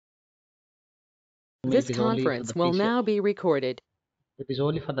This It is only for conference the will PCR. now be recorded. It is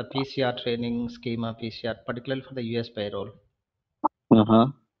only for the PCR training schema PCR, particularly for the US payroll. Uh-huh.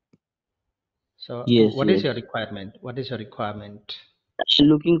 So, Yes, what is yes. your requirement? What is your requirement? Actually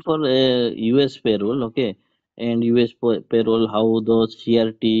looking for a US payroll, okay. And US payroll, how the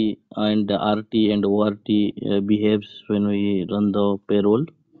CRT and RT and ORT behaves when we run the payroll,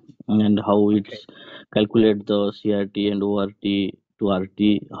 and how Okay. it's calculate the CRT and ORT to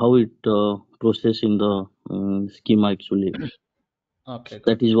RT, how it process in the schema actually. Okay. Good.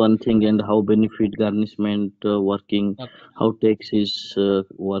 That is one thing, and how benefit garnishment working, Okay. how tax is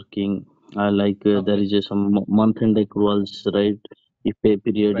working. There Okay. is a some month end accruals, right? If pay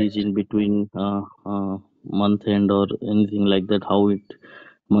period is Right. in between month end or anything like that, how it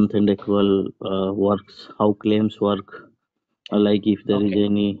month end accrual works, how claims work, like if there is Okay.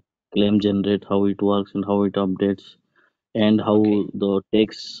 any claim generate, how it works and how it updates, and how Okay. the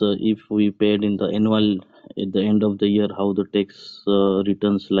tax, if we paid in the annual at the end of the year, how the tax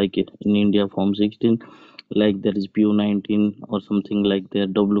returns, like in India form 16, like there is PU19 or something like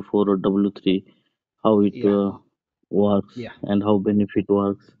that, W4 or W3, how it Yeah. works Yeah. and how benefit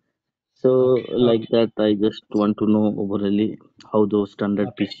works. So Okay. like Okay. that, I just want to know overally how those standard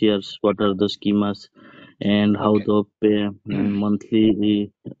Okay. PCRs, what are the schemas, and how Okay. the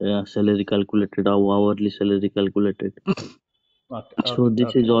monthly salary calculated, how hourly salary calculated. Okay. So Okay.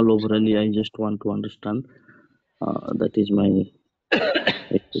 this is Okay. all Good. overally. I just want to understand. That is my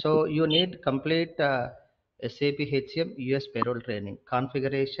So you need complete SAP HCM US payroll training,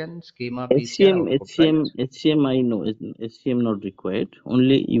 configuration, schema, PCR HCM, output, right? HCM, HCM. I know HCM not required.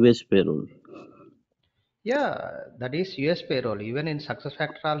 Only US payroll. Yeah, that is US payroll. Even in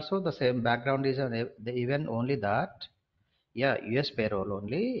SuccessFactors also the same background is even only that. Yeah, US payroll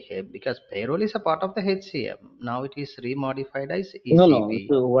only because payroll is a part of the HCM. Now it is remodified as No, no. ECP.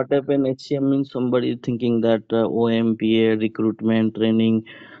 So what happened? HCM means somebody thinking that OMPA recruitment training,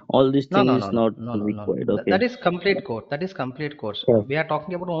 all these No, thing no, is no, no, not no, no, no, no. required. That Okay. is complete course. That is complete course. Yes. We are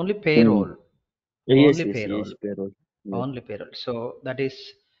talking about only Hmm. payroll. Yes, Only yes, payroll. yes. Payroll. Yes. Only payroll. So that is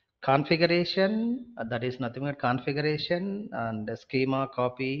configuration. That is nothing but configuration and the schema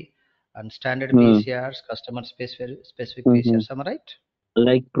copy and standard Hmm. PCRs, customer specific Hmm. PCRs. Am I right?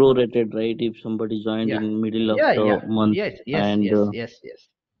 Like prorated, right? If somebody joined Yeah. in middle of Yeah. the Yeah. month, Yes. Yes. and Yes. Yes. Yes.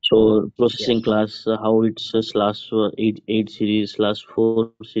 so processing Yes. class, how it's slash eight series slash 4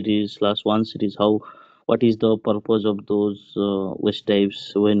 series slash 1 series. How, what is the purpose of those waste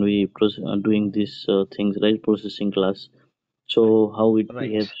types when we doing these things, right? Processing class. So how it Right.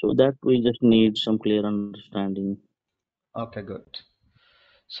 behaves. So that we just need some clear understanding. Okay. Good.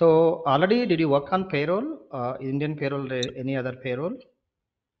 So already did you work on payroll? Indian payroll? Any other payroll?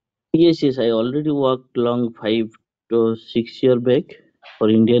 Yes, yes. I already worked long 5 to 6 year back for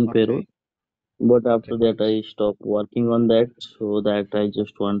Indian payroll. Okay. But Okay. after that, Good. I stopped working on that. So that I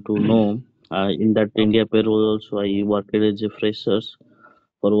just want to know. In that Okay. India payroll also, I worked as a freshers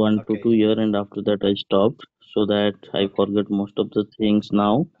for one to Okay. 2 year, and after that I stopped. So that I Okay. forget most of the things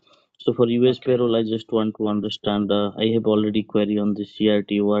now. So for US Okay. payroll, I just want to understand. I have already query on the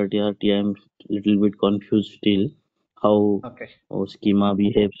CRT, ORT, RT. I'm little bit confused still. How Okay. schema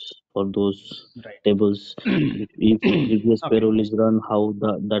behaves for those Right. tables. If previous Okay. payroll is run, how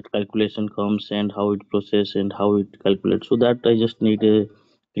that calculation comes and how it process and how it calculates. So that I just need a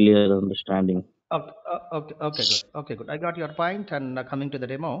clear understanding. Okay, okay, okay, good. Okay, good. I got your point. And coming to the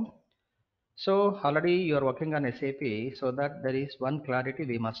demo, so already you are working on SAP, so that there is one clarity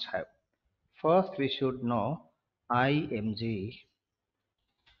we must have. First, we should know IMG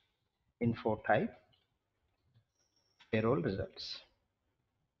info type payroll results.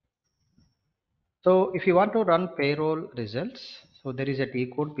 So if you want to run payroll results, so there is a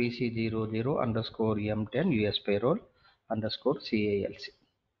T code PC00 underscore M10 US payroll underscore CALC.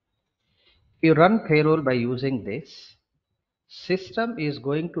 If you run payroll by using this, system is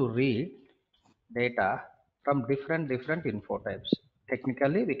going to read data from different info types.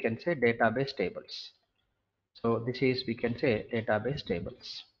 Technically, we can say database tables. So this is, we can say, database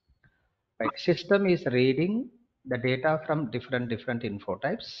tables. Right? System is reading the data from different info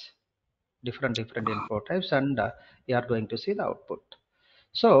types, different info types, and you are going to see the output.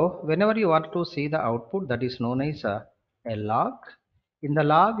 So whenever you want to see the output, that is known as a log. In the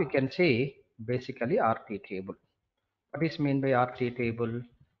log, you can see basically RT table. What is mean by RT table?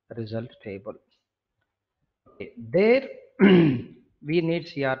 Result table. Okay. There we need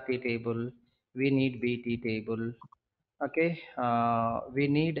CRT table, we need BT table, okay, we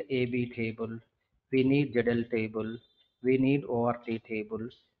need AB table, we need ZL table, we need ORT table,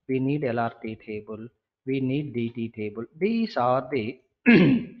 we need LRT table, we need DT table. These are the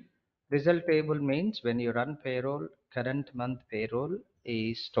Result table means when you run payroll, current month payroll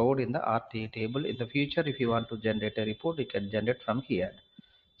is stored in the RTA table. In the future, if you want to generate a report, you can generate from here.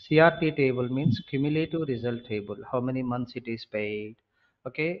 CRT table means cumulative result table, how many months it is paid.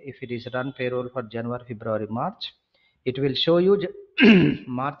 Okay, if it is run payroll for January, February, March, it will show you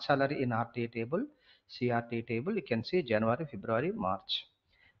March salary in RTA table. CRT table, you can see January, February, March.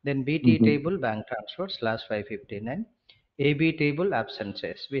 Then BT Mm-hmm. table, bank transfer slash 559. AB table,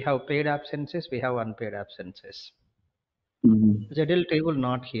 absences. We have paid absences, we have unpaid absences. Mm-hmm. ZL table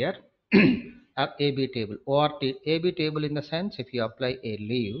not here. AB table. ORT. AB table in the sense if you apply a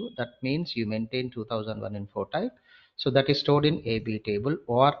leave, that means you maintain 2001 info type. So that is stored in AB table.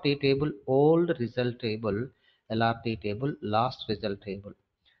 ORT table, old result table. LRT table, last result table.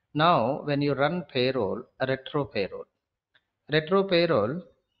 Now, when you run payroll, a retro payroll. Retro payroll.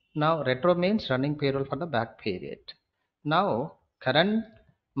 Now, retro means running payroll for the back period. Now, current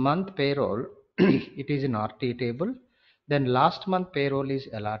month payroll, it is in RT table. Then last month payroll is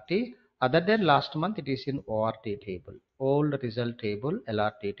LRT. Other than last month, it is in ORT table. Old result table,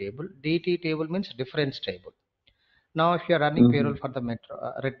 LRT table. DT table means difference table. Now, if you are running payroll for the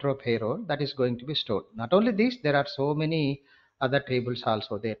retro payroll, that is going to be stored. Not only this, there are so many other tables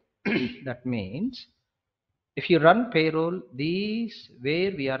also there. That means if you run payroll, these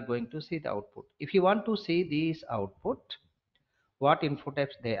where we are going to see the output. If you want to see these output, what info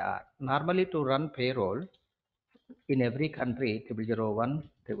types they are. Normally to run payroll in every country, 001,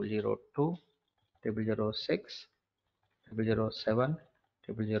 002, 006, 007,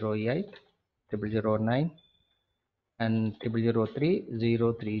 008, 009, and 003,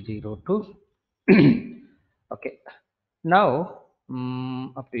 0302. Okay. Now,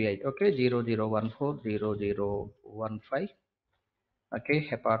 up to 8. Okay, 0014, 0015. Okay,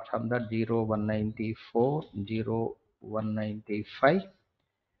 apart from that 0194, 0195,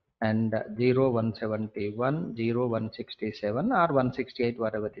 and 0171, 0167 or 168,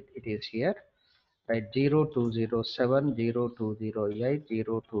 whatever it is here, right? 0207, 0208,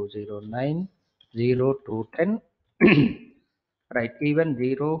 0209, 0210, right? Even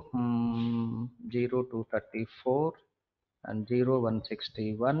 0234 and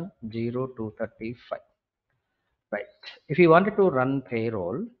 0161, 0235. Right. If you wanted to run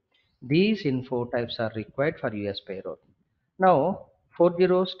payroll, these info types are required for US payroll. Now,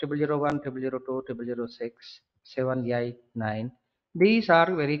 40s, 001, 002, 006, 789, these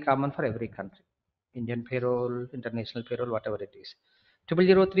are very common for every country. Indian payroll, international payroll, whatever it is.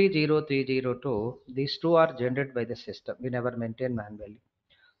 0003, 0302, these two are generated by the system. We never maintain manually.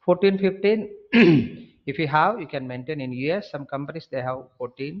 14, 15, if you have, you can maintain in US. Some companies they have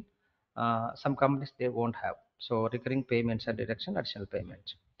 14, some companies they won't have. So recurring payments and deduction, additional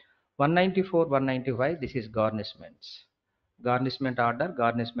payments. 194, 195, this is garnishments. Garnishment order,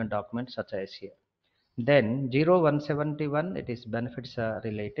 garnishment documents such as here. Then 0171, it is benefits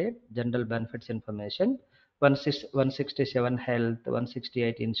related, general benefits information. 167 health,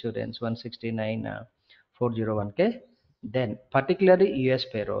 168 insurance, 169 401k. Then particularly US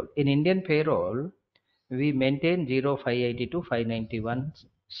payroll. In Indian payroll, we maintain 0580 to 591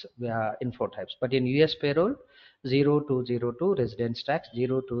 info types. But in US payroll, 0202 residence tax,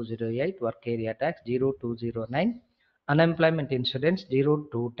 0208 work area tax, 0209 unemployment insurance,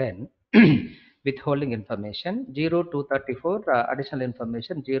 0210 withholding information, 0234 additional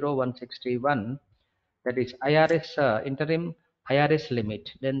information, 0161 that is IRS interim IRS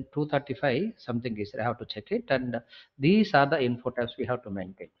limit, then 235 something is I have to check it, and these are the info types we have to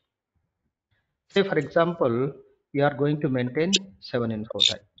maintain. Say for example, you are going to maintain 7 info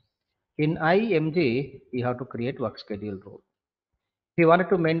type. In IMG, you have to create work schedule rule. If you wanted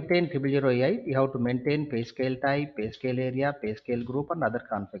to maintain 0008, you have to maintain pay scale type, pay scale area, pay scale group, and other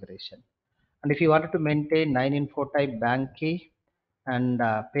configuration. And if you wanted to maintain 9 info type bank key and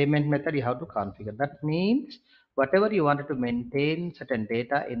payment method, you have to configure. That means whatever you wanted to maintain certain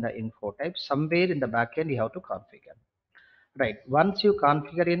data in the info type, somewhere in the backend you have to configure. Right. Once you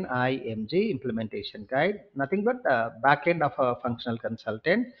configure in IMG implementation guide, nothing but the backend of a functional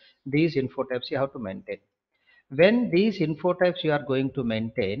consultant, these info types you have to maintain. When these info types you are going to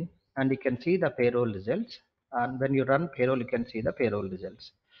maintain, and you can see the payroll results, and when you run payroll, you can see the payroll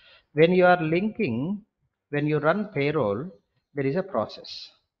results. When you are linking, when you run payroll, there is a process.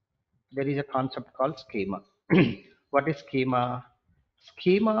 There is a concept called schema. What is schema?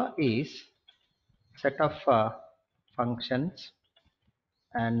 Schema is set of functions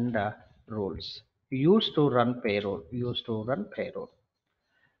and rules used to run payroll. Used to run payroll.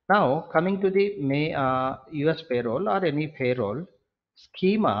 Now, coming to the US payroll or any payroll,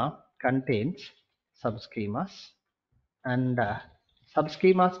 schema contains subschemas and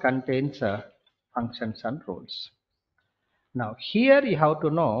Subschemas contains functions and rules. Now here you have to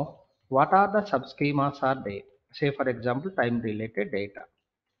know what are the subschemas are there. Say for example, time related data,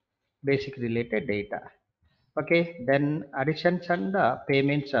 basic related data. Okay, then additions and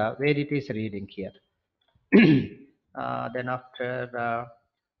payments, where it is reading here. Then after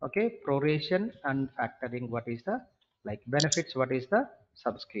okay, proration and factoring, what is the like benefits, what is the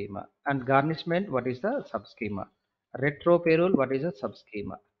subschema, and garnishment, what is the subschema, retro payroll, what is a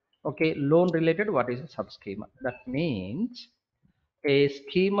subschema, okay, loan related, what is a subschema. That means a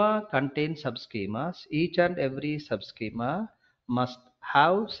schema contains subschemas. Each and every subschema must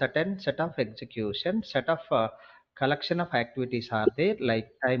have certain set of execution, set of collection of activities are there, like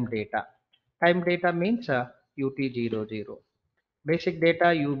time data. Time data means UT00, basic data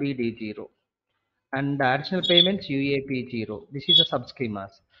UBD0, and the additional payments UAP0. This is the subschemas.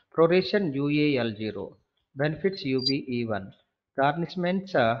 Proration UAL0, benefits UBE1,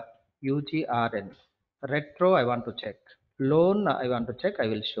 garnishments UGRN. Retro I want to check. Loan I want to check. I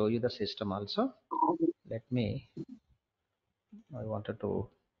will show you the system also. Let me, I wanted to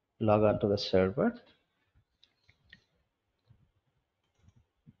log on to the server.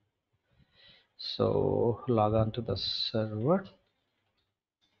 So log on to the server.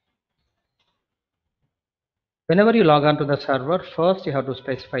 Whenever you log on to the server, first you have to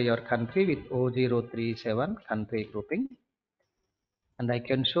specify your country with O037 country grouping. And I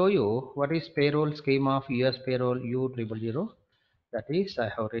can show you what is payroll scheme of US payroll U000. That is, I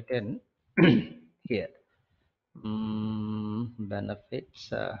have written here.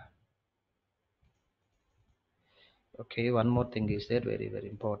 Benefits. Okay, one more thing is there, very, very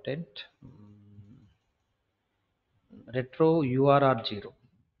important. Retro URR0.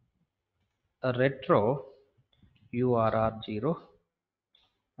 A retro URR0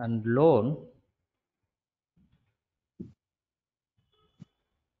 and loan,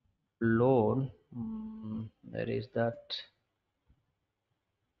 there is that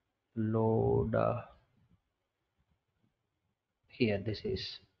load here. This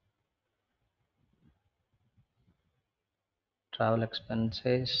is travel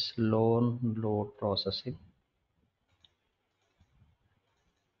expenses, loan, load processing.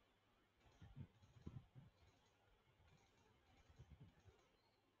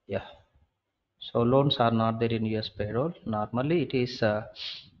 Yeah. So loans are not there in US payroll. Normally it is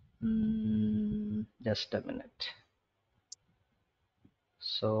just a minute.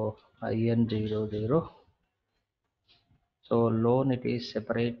 So IN00. So loan it is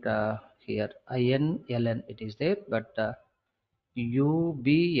separate here. INLN it is there, but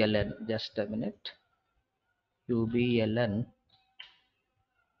UBLN, just a minute. UBLN,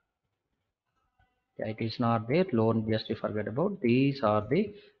 yeah, it is not there. Loan, just you forget about. These are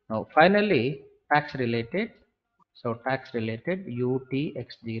the, now finally tax related. So tax related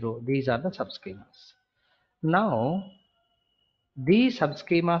UTX0. These are the subschemas. Now these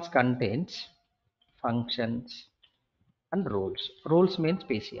subschemas contains functions and rules. Rules means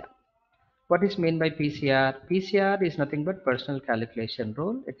PCR. What is meant by PCR? PCR is nothing but personal calculation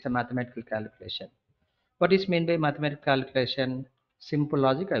rule. It's a mathematical calculation. What is meant by mathematical calculation? Simple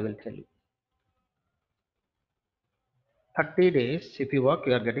logic, I will tell you. 30 days, if you work,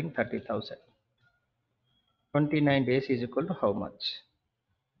 you are getting 30,000. 29 days is equal to how much?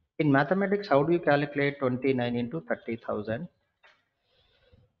 In mathematics, how do you calculate 29 into 30,000?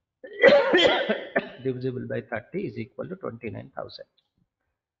 Divisible by 30 is equal to 29,000.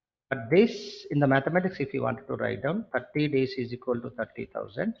 But this, in the mathematics, if you wanted to write down, 30 days is equal to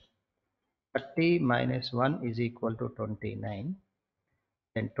 30,000. 30 minus 1 is equal to 29.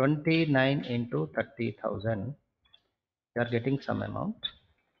 Then 29 into 30,000, you are getting some amount.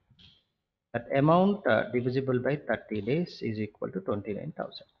 That amount divisible by 30 days is equal to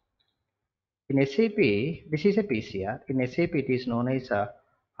 29,000. In SAP, this is a PCR. In SAP, it is known as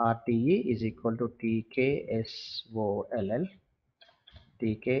RTE is equal to TKSOLL.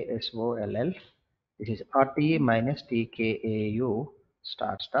 TKSOLL. This is RTE minus TKAU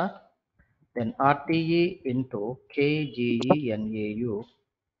star star. Then RTE into KGENAU.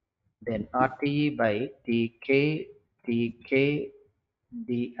 Then RTE by TKDIVI.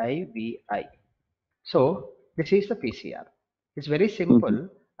 So this is the PCR. It's very simple,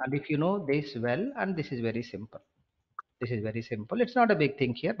 and if you know this well, and this is very simple. This is very simple. It's not a big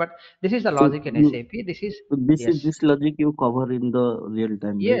thing here, but this is the So logic in you, SAP. This is, this is yes, this logic you cover in the real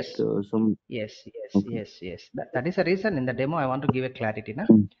time, right? yes, Some okay. yes. That is the reason in the demo I want to give a clarity, na?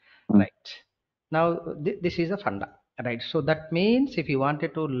 Mm, mm, Right. Now this is a funda, right? So that means if you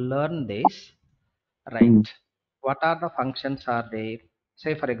wanted to learn this, mm, right, what are the functions are there?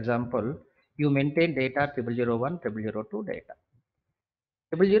 Say for example, you maintain data 0001, 0002 data.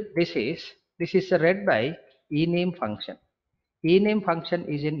 This is read by ename function. Ename function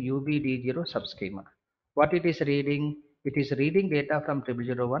is in UBD0 subschema. What it is reading? It is reading data from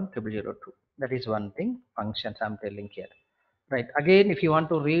 0001, 0002. That is one thing, functions I'm telling here. Right. Again, if you want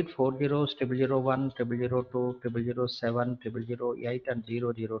to read 4 zeros, 0001, 0002, 0007, 0008, and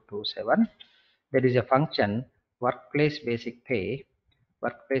 0027, there is a function workplace basic pay.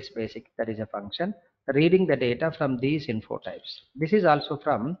 Workplace basic, that is a function reading the data from these info types. This is also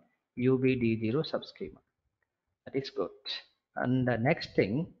from UBD0 subschema. That is good. And the next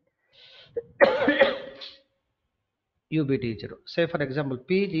thing, UBD0. Say for example,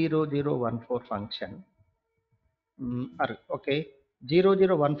 P0014 function. Okay,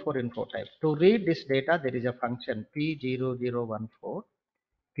 0014 info type. To read this data, there is a function P0014.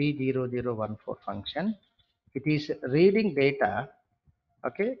 P0014 function. It is reading data.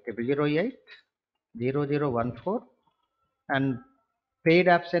 Okay, 008, 0014, and paid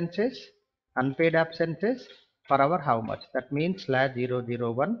absences, unpaid absences per hour how much? That means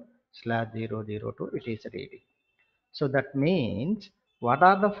 /001 /002 it is reading. So that means what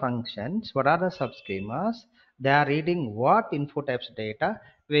are the functions, what are the subschemas? They are reading what info types data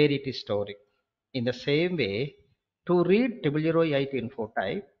where it is storing. In the same way, to read 008 info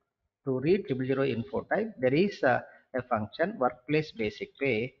type, there is a function workplace basic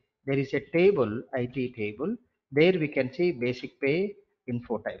pay. There is a table, IT table. There we can see basic pay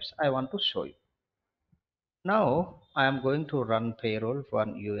info types. I want to show you. Now I am going to run payroll for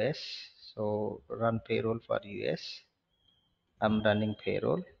US. So run payroll for US. I'm running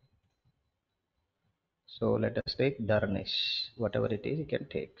payroll. So let us take Dharnesh, whatever it is, you can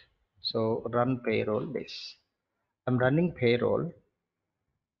take. So run payroll this. I'm running payroll.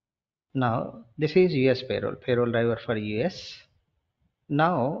 Now this is US payroll driver for US.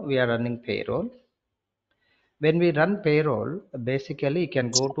 Now we are running payroll. When we run payroll, basically you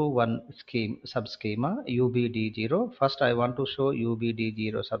can go to one scheme subschema UBD0. First I want to show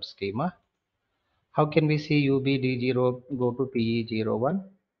UBD0 subschema. How can we see UBD0? Go to PE01.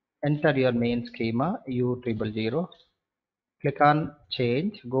 Enter your main schema U000. Click on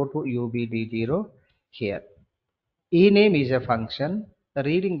change. Go to UBD0 here. Ename is a function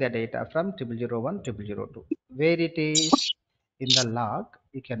reading the data from 001, 002. Where it is in the log,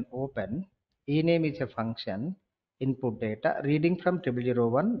 you can open. Ename is a function input data reading from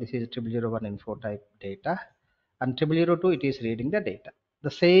 001. This is 001 info type data, and 002 it is reading the data. The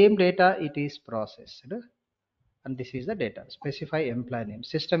same data it is processed, and this is the data. Specify employee name.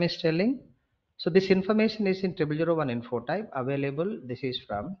 System is telling. So this information is in 001 info type available. This is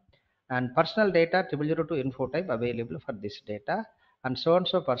from, and personal data 002 info type available for this data, and so and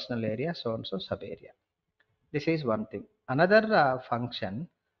so personal area, so and so sub area. This is one thing. Another function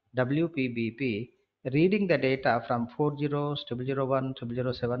WPBP reading the data from 4 zeros, 001,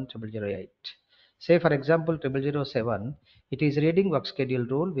 007, 008. Say for example 007, it is reading work schedule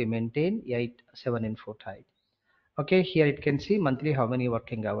rule. We maintain 87 info type. Okay, here it can see monthly how many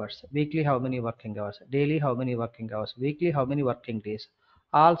working hours, weekly how many working hours, daily how many working hours, weekly how many working days.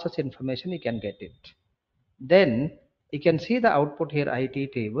 All such information you can get it. Then you can see the output here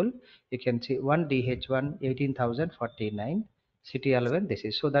IT table. You can see 1 DH1 18,049 city allowance. This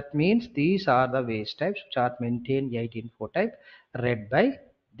is, so that means these are the wage types which are maintained 18 info type read by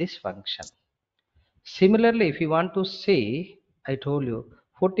this function. Similarly, if you want to see, I told you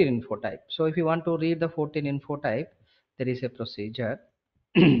 14 info type. So if you want to read the 14 info type, there is a procedure.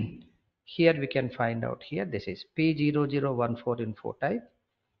 Here we can find out here. This is P0014 info type.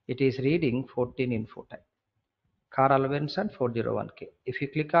 It is reading 14 info type. Car allowance and 401k. If you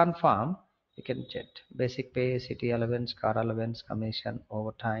click on farm, you can check basic pay, city allowance, car allowance, commission,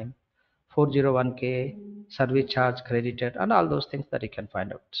 overtime, 401k, service charge credited, and all those things that you can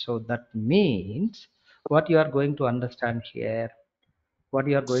find out. So that means what you are going to understand here, what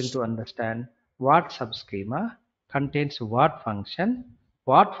you are going to understand, what subschema contains what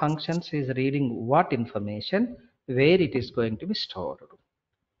functions is reading what information, where it is going to be stored,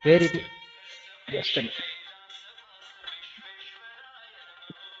 where it is, just a minute.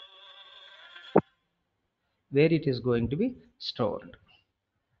 Where it is going to be stored,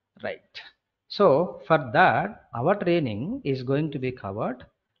 right? So for that our training is going to be covered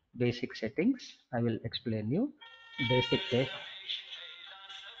basic settings. I will explain you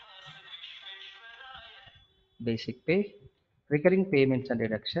basic pay, recurring payments and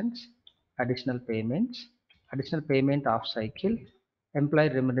deductions, additional payments, additional payment off cycle, employee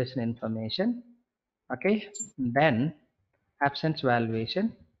remuneration information. Okay, then absence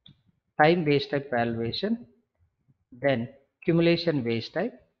valuation, time waste type valuation, then cumulation waste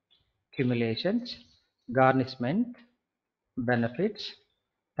type, cumulations, garnishment, benefits,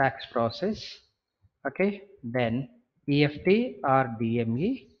 tax process. Okay, then EFT or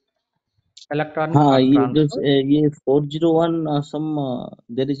DME, electronic Ha, fund there's transfer. yeah, 401 some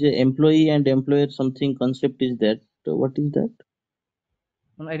there is a employee and employer something concept is that what is that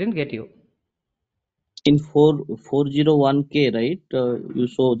I didn't get you. in 401k, right? You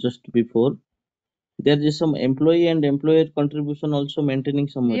saw just before there is some employee and employer contribution also maintaining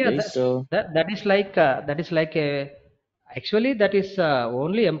some, Yeah, right? that is like a actually that is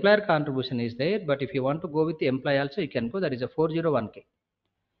only employer contribution is there. But if you want to go with the employee also, you can go. That is a 401k.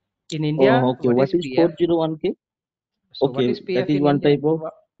 In Oh, India, okay. what What is is PF? 401k? So what Okay, is that PF is in one India? type of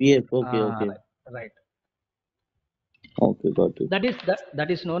PF. Okay, okay. Right, right. Okay, got it.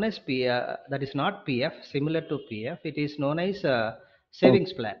 That is known as P. That is not PF. Similar to PF, it is known as Oh,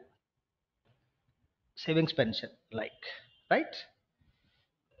 savings plan, savings pension, like right,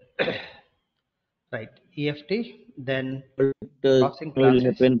 right. EFT, then but processing will classes.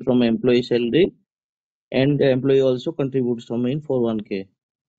 happen from employee salary and the employee also contributes some in 401k.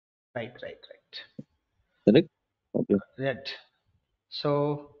 Right, right, right. Correct? Okay. Right.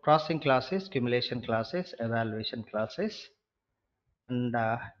 So processing classes, accumulation classes, evaluation classes, and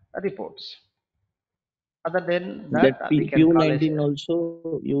reports. Other than That that, we can call as PU19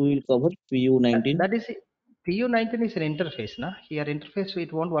 also you will cover PU19. that is PU19 is an interface, na? Here interface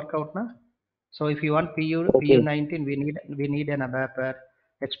it won't work out, na? So if you want Okay, PU19, we need an ABAPer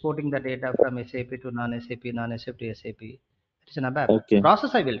exporting the data from SAP to non-SAP, non-SAP to SAP. It is an ABAPer. okay.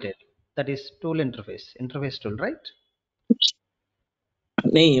 Process I will tell. That is tool interface tool, right?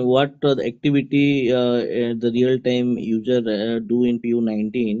 Nee, what the activity the real time user do in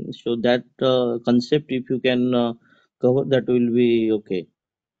PU19? So that concept, if you can cover, that will be okay.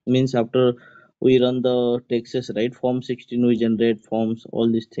 Means after we run the taxes, right? Form 16, we generate forms,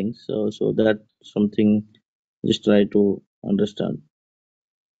 all these things. So that something just try to understand.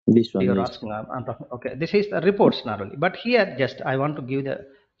 This one, You're yes. asking, I'm talking. Okay, this is the reports not only, but here just I want to give the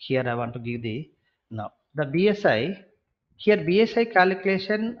here I want to give the now the BSI. Here BSI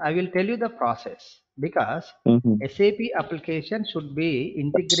calculation I will tell you the process because Mm-hmm. SAP application should be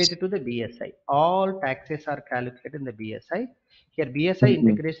integrated to the BSI. All taxes are calculated in the BSI. Here BSI Mm-hmm.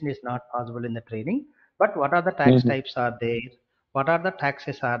 integration is not possible in the training. But what are the tax Mm-hmm. types are there? What are the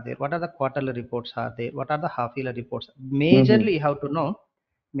taxes are there? What are the quarterly reports are there? What are the half yearly reports? Mm-hmm. Majorly, you have to know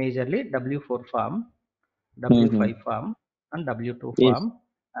majorly W4 form, Mm-hmm. W5 form, and W2 Yes, form.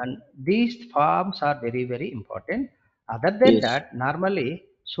 And these forms are very, very important. Other than yes, that, normally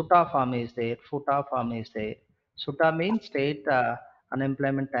SUTA form is there, FUTA form is there. SUTA means State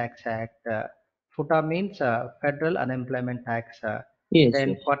Unemployment Tax Act. FUTA means Federal Unemployment Tax. yes, Then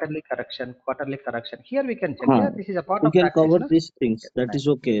yes. quarterly correction. Here we can check. Huh. Yeah, this is a part We of can cover taxation. these things. Yes, That right. is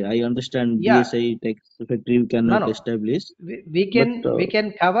okay. I understand Yeah, BSI tax factory we no, cannot no. establish, We but we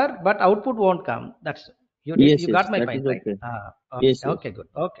can cover, but output won't come. That's yes, you yes, got my that point, is right? okay. Okay, Yes, yes. okay, good.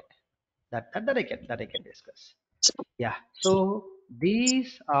 Okay, that I can discuss. Yeah. So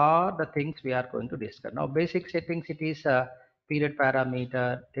these are the things we are going to discuss. Now, basic settings. It is period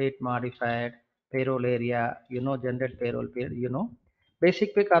parameter, date modified, payroll area. Generate payroll period.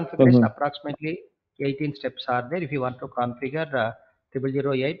 Basic pay configuration. Mm-hmm. Approximately 18 steps are there. If you want to configure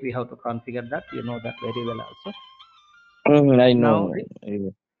 0008, we have to configure that. You know that very well also. Mm-hmm. I know, Now,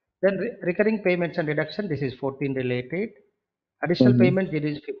 no. then recurring payments and deduction, this is 14 related. Additional Mm-hmm. payment, there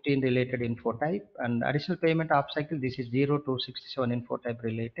is 15 related info type. And additional payment off cycle, this is 0 to 67 info type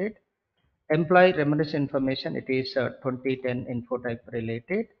related. Employee remuneration information, it is 2010 info type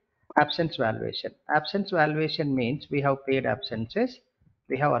related. Absence valuation. Absence valuation means we have paid absences,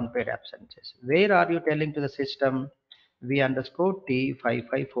 we have unpaid absences. Where are you telling to the system? V underscore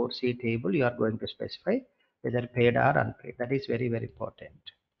T554C table, you are going to specify whether paid or unpaid. That is very, very important.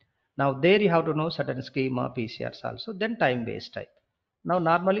 Now there you have to know certain schema PCRs also, then time based type. Now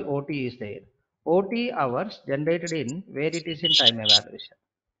normally OT is there. OT hours generated in where it is in time evaluation.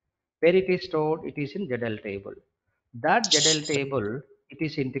 Where it is stored, it is in ZL table. That ZL table, it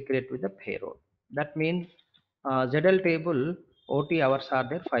is integrated with the payroll. That means ZL table, OT hours are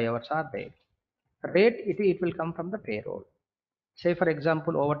there, 5 hours are there. Rate, it will come from the payroll. Say for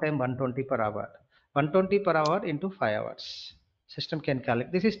example, overtime 120 per hour. 120 per hour into 5 hours. System can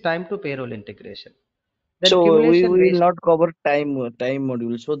calculate. This is time to payroll integration. Then So accumulation we will waste. not cover time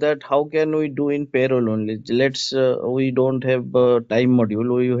module. So that how can we do in payroll only? Let's we don't have time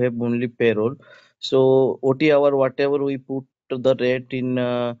module. We have only payroll. So OT hour whatever we put the rate in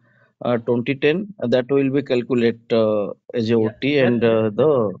 2010 that will be calculate as a Yeah. OT and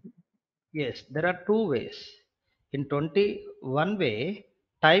the Yes, there are two ways. In 21 way,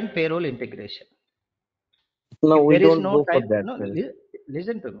 time payroll integration. no If we there is don't no go for time, that no, way.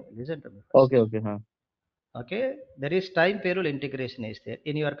 Listen to me first. Okay, okay, huh. Okay, there is time payroll integration is there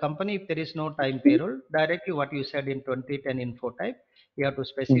in your company. If there is no time payroll, directly what you said in 2010 info type, you have to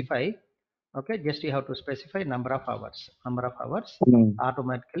Mm. specify. Okay, just you have to specify number of hours. Mm.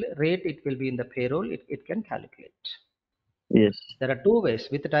 Automatically rate it will be in the payroll, it can calculate. Yes, There are two ways,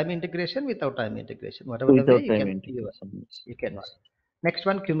 with time integration, without time integration, whatever the way without you time can integration. Yes. you can work. Next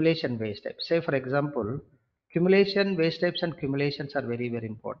one, cumulation waste type. Say for example, cumulation waste types and cumulations are very very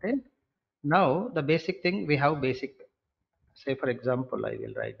important. Now the basic thing, we have basic. Say for example, I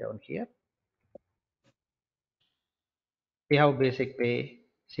will write down here. We have basic pay,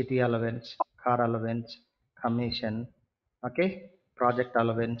 city allowance, car allowance, commission, okay, project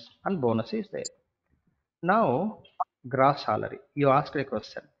allowance, and bonus is there. Now, gross salary. You asked a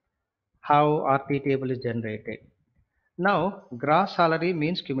question. How RT table is generated? Now, gross salary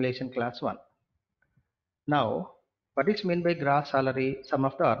means cumulation class 1. Now, what is meant by gross salary? Sum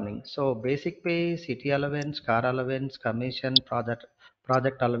of the earnings. So, basic pay, city allowance, car allowance, commission,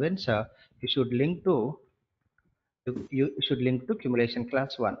 project allowance, you should link to you should link to cumulation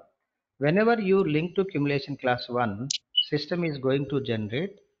class 1. Whenever you link to cumulation class 1, system is going to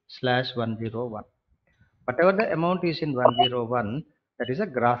generate slash 101. Whatever the amount is in 101, that is a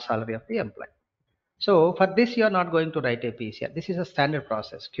gross salary of the employee. So for this, you are not going to write a PCR. This is a standard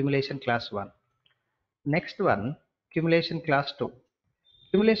process, cumulation class 1. Next one, cumulation class 2.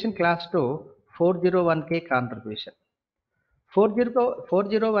 Cumulation class 2, 401k contribution.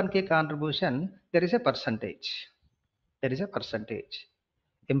 401k contribution, there is a percentage. There is a percentage.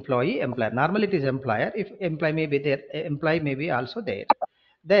 Employee, employer. Normally it is employer. If employee may be there, employee may be also there.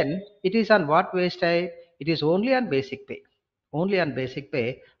 Then it is on what wage type? It is only on basic pay. Only on basic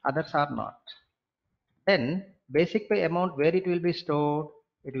pay. Others are not. Then basic pay amount, where it will be stored?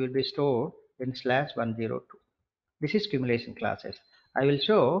 It will be stored in slash 102. This is cumulation classes. I will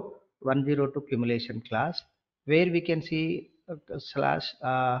show 102 cumulation class where we can see slash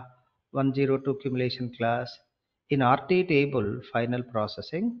 102 cumulation class in RT table final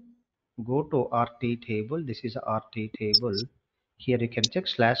processing. Go to RT table. This is a RT table. Here you can check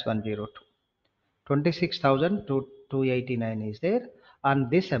slash 102. 26,289 is there. On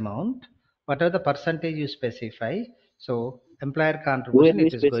this amount, whatever the percentage you specify, so employer Where contribution, we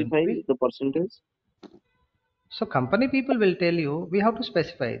it is going to specify be. the percentage? So company people will tell you, we have to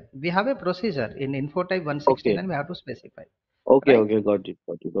specify. We have a procedure in info type Okay, 169, we have to specify, okay, right? okay, got it,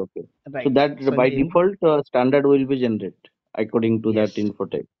 got it. Okay. So Right. that So by default standard will be generated according to that yes, info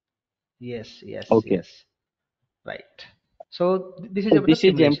type. Okay. yes, right. So this is So about the this is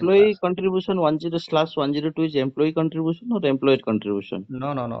cumulation class. employee contribution 10/102 is employee contribution or employer contribution?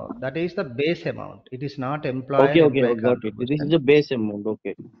 No, no, no. That is the base amount. It is not Okay, employer okay, employee oh, got it. This is contribution. the base amount.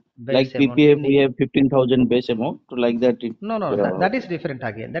 Okay. Base Like amount PPF, in we have 15,000 base amount. So like that, it. no, no, Uh, that is different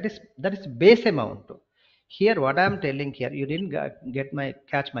again. That is base amount. Here, what I am telling here, you didn't get my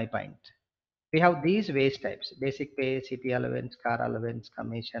catch my point. We have these wage types: basic pay, city allowance, car allowance,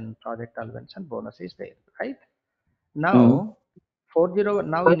 commission, project allowance, and bonus is there, right? mm, Now, 40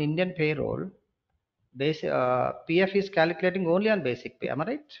 now in Indian payroll, base PF is calculating only on basic pay. Am I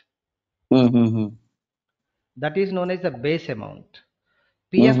right? mm-hmm, That is known as the base amount.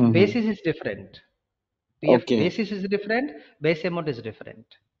 PF mm-hmm. basis is different. PF Okay. basis is different. Base amount is different.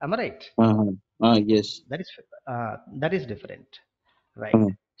 Am I right? Uh-huh. Yes. That is different, right?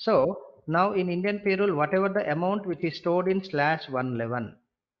 Mm, So now in Indian payroll, whatever the amount which is stored in slash 111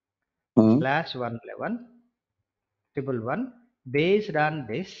 mm, slash 111 triple one, based on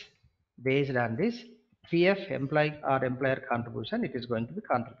this PF employee or employer contribution, it is going to be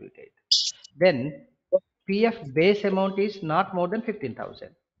contributed. Then PF base amount is not more than 15,000,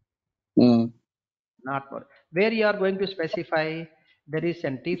 mm, not more. Where you are going to specify, there is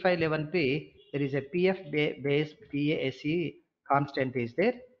an T511P, there is a PF base PASE constant is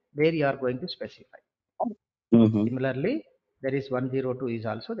there, where you are going to specify. mm-hmm. Similarly, there is 102 is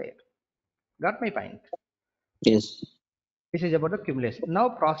also there. Got my point? Yes. This is about the accumulation. Now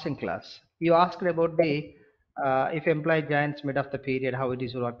processing class. You asked about the if employee joins mid of the period, how it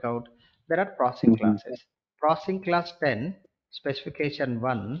is worked out. There are processing Mm-hmm. classes. Processing class 10, specification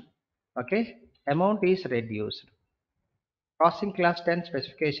 1, okay, amount is reduced. Processing class 10,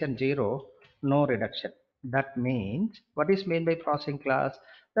 specification 0, no reduction. That means, what is meant by processing class?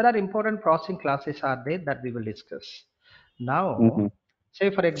 There are important processing classes are there that we will discuss. Mm-hmm. Now, say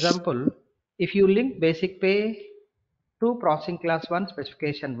for example, if you link basic pay to processing class 1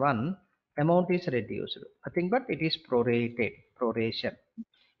 specification 1, amount is reduced. Nothing but it is prorated, proration.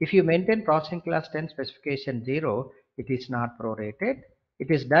 If you maintain processing class 10 specification 0, it is not prorated.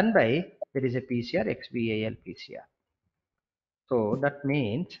 It is done by, there is a PCR, XBAL PCR. So that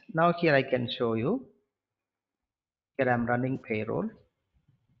means now here I can show you. Here I'm running payroll.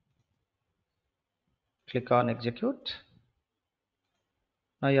 Click on execute.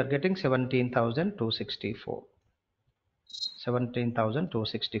 Now you're getting 17,264.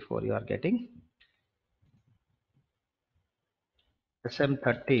 17,264 you are getting.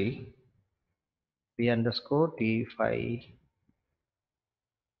 SM30 V underscore T5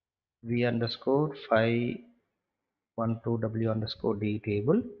 V underscore 512 W underscore D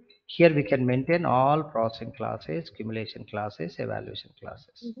table. Here we can maintain all processing classes, accumulation classes, evaluation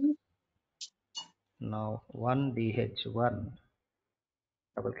classes. Now 1DH1,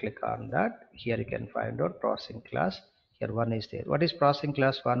 double click on that. Here you can find out processing class. Here one is there. What is processing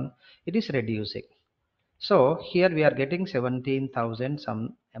class 1? It is reducing. So here we are getting 17,000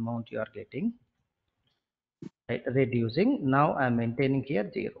 some amount you are getting. Right, reducing. Now I am maintaining here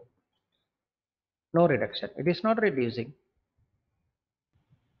 0. No reduction. It is not reducing.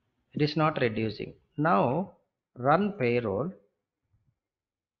 It is not reducing. Now run payroll.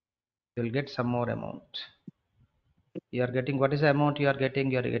 You will get some more amount. You are getting, what is the amount you are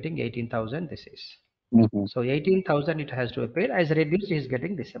getting? You are getting 18,000. This is. Mm-hmm. So 18,000 it has to be paid. As reduced, he is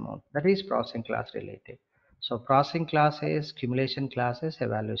getting this amount. That is processing class related. So processing classes, accumulation classes,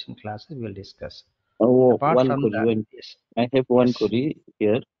 evaluation classes we will discuss. Oh, Apart one from query. that, yes, I have one yes, query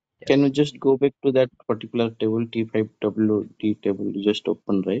here. Can you yes. just go back to that particular table, T5WT table? You just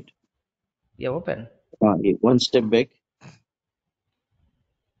open, right? Yeah, open. Yeah, one step back.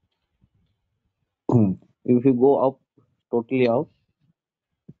 If you go up, totally up,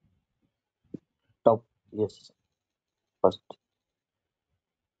 top, yes, first.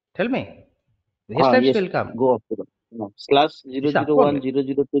 Tell me. Which types Yes, will come? go up to the no, slash zero This up zero one only.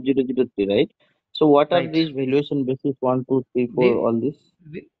 002 003, right? So what are Right. these valuation basis one, two, three, four, We, all this?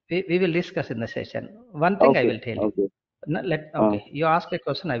 we will discuss in the session. One thing I Okay, will tell you. okay. Uh, Okay, you ask a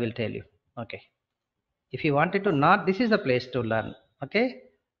question, I will tell you. Okay. If you wanted to not, this is the place to learn. Okay.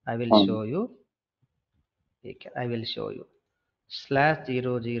 I will show um, you. I will show you. Slash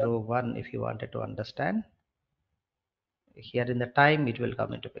 001 if you wanted to understand. Here in the time it will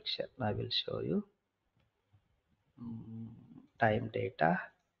come into picture. I will show you. Time data.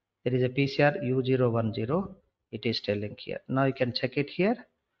 There is a PCR U010. It is telling here. Now you can check it here.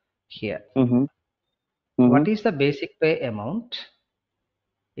 Here. mm-hmm, What mm-hmm. is the basic pay amount?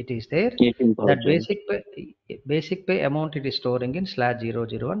 It is there. That 18,000. basic pay amount it is storing in slash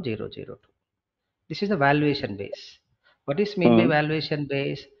 001 002. This is the valuation base. What is mean by Mm-hmm, valuation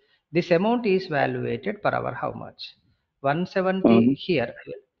base? This amount is valuated per hour how much? 170 mm-hmm, here.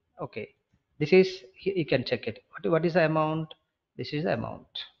 Okay. This is, you can check it. What is the amount? This is the amount.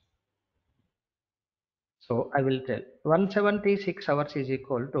 So I will tell 176 hours is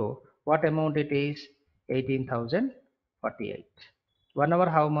equal to what amount it is? 18,048. 1 hour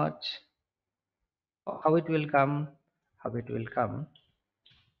how much? How it will come? How it will come?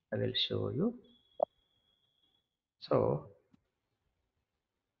 I will show you. So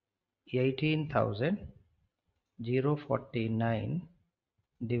 18,049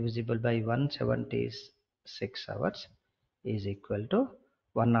 divisible by 176 hours is equal to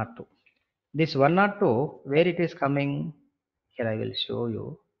 102. This 102, where it is coming? Here I will show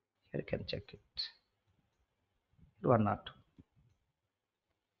you. Here you can check it. 102.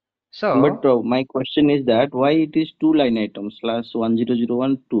 But So, my question is that why it is two line items slash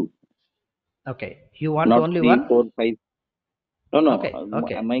 10012, okay, you want not only three, one? four, five? No, no. Okay,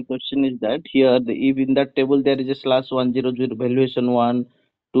 okay, My question is that here, if in that table there is a slash 100 valuation 1,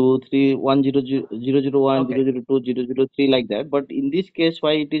 2, 3, 100 001 okay, 002 003 like that. But in this case,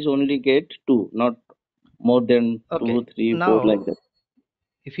 why it is only get 2, not more than 2, okay. 3, 4 like Now, that?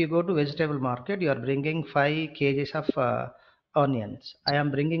 if you go to vegetable market, you are bringing 5 kgs of onions. I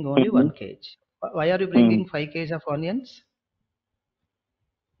am bringing only Mm-hmm. 1 kg. Why are you Mm. bringing 5 kg of onions?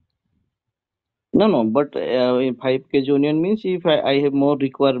 No, no. But 5 kg onion means if I have more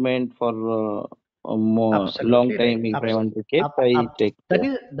requirement for a more long Absolutely right. time, if I want to keep, Up, I up. take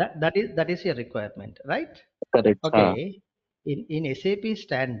That is your requirement, right? correct. Okay. In SAP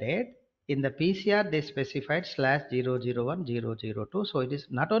standard, in the PCR they specified slash 001 002. So it is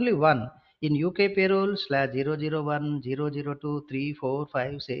not only one. In UK payroll slash 001 002 3 4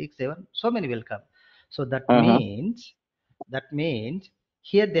 5 6 7. So many will come. So Uh-huh. that means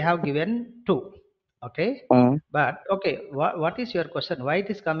here they have given two. Okay. Uh-huh. But okay, what is your question? Why it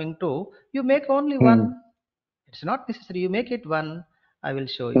is coming two? You make only Mm-hmm. one. It's not necessary. You make it one. I will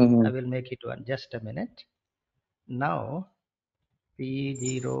show you. Mm-hmm. I will make it one. Just a minute. Now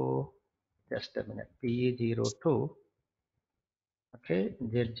P0, just a minute, P02, okay,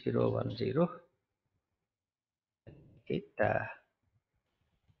 Z010, it,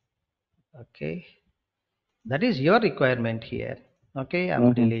 Okay, that is your requirement here. Okay,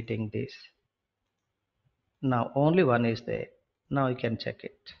 I'm Mm-hmm. deleting this. Now only one is there. Now you can check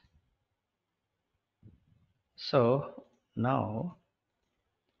it. So now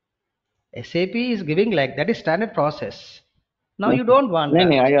SAP is giving like that is standard process. Now you Mm-hmm. don't want No,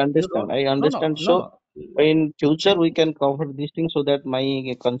 no, that. I You understand. don't. I No, no, understand. no, So no. in future Let we can cover these things so that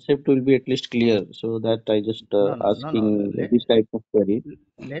my concept will be at least clear. So that I just no, no, no, no. asking this type of query.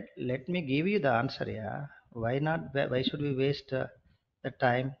 Let me give you the answer. Yeah. Why not? Why should we waste the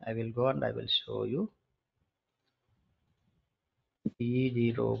time? I will go and I will show you.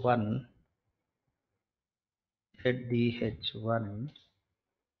 E01 ZDH1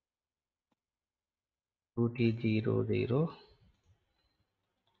 2T00.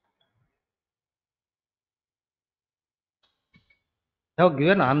 Now give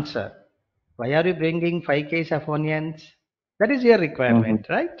an answer. Why are you bringing 5 kgs of onions? That is your Mm-hmm. requirement,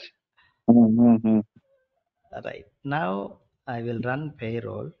 right? Mm-hmm. Right. Now I will run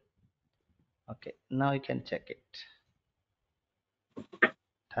payroll. Okay. Now you can check it.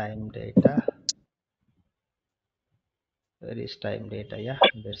 Time data. Where is time data? Yeah,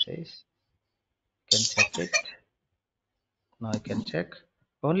 this is. You can check it. Now you can check.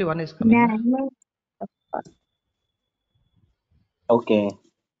 Only one is coming. Huh? Okay.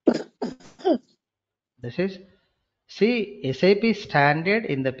 This is. See, SAP standard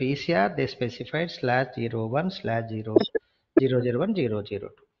in the PCR they specified /01 /0001002.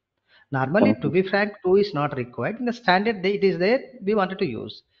 Normally, to Mm-hmm. be frank, 2 is not required. In the standard, it is there. We wanted to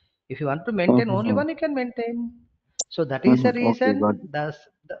use. If you want to maintain only Mm-hmm. one, you can maintain. So that is the Mm-hmm. Okay, got reason it.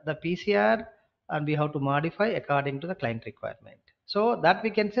 the PCR and we have to modify according to the client requirement. So that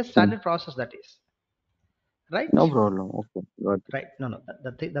we can say Mm. standard process that is No right. problem. Okay, got it. Right. No, no.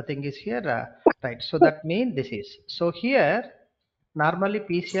 The thing is here. Right. So that means this is. So here, normally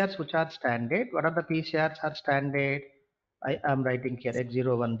PCRs which are standard. What are the PCRs are standard? I am writing here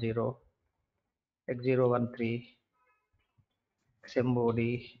X010, X013,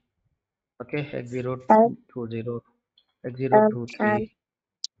 XMOD, okay, X020, X023,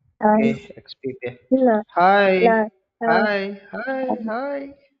 okay, XPP. Hi, hi, hi,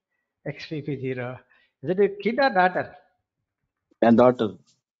 hi. XPP0. Is it a kid or daughter? And daughter.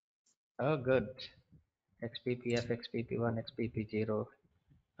 Oh, good. XPPF, XPP1, XPP0.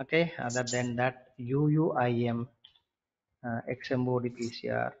 Okay, other than that, UUIM, XMOD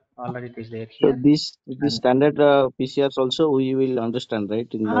PCR, already it is there So here. this And standard PCRs also we will understand, right?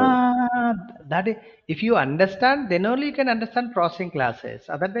 In the ah, that is, if you understand, then only you can understand processing classes.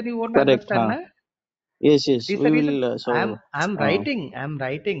 Other than you won't correct, understand, huh? na? Yes, That yes. is the We reason. will. I'm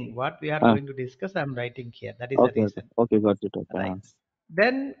writing what we are Uh, going to discuss. I'm writing here. That is the okay, okay, reason, okay. Got it. Okay. right?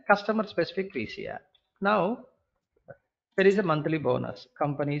 Then customer specific PCR. Now there is a monthly bonus.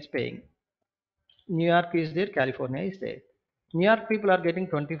 Company is paying. New York is there. California is there. New York people are getting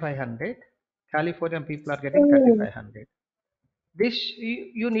 2500. California people are getting 3500. This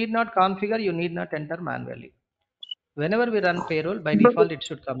you need not configure. You need not enter manually. Whenever we run payroll, by default it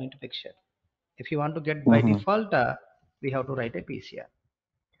should come into picture. If you want to get by Mm-hmm. default, we have to write a PCR.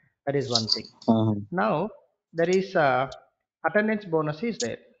 That is one thing. Mm-hmm. Now there is attendance bonus is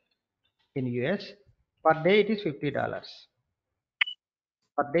there in US. Per day it is $50.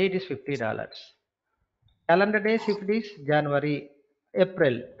 Per day it is $50. Calendar days if it is January,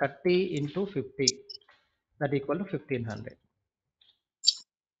 April 30 into 50 that equal to 1500.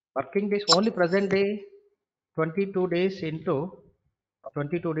 Working days only present day 22 days into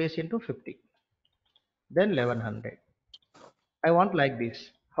 22 days into 50 then 1100. I want like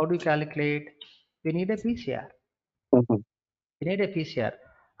this. How do you calculate? We need a PCR. Mm-hmm. We need a PCR.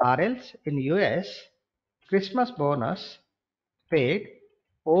 Or else in US, Christmas bonus paid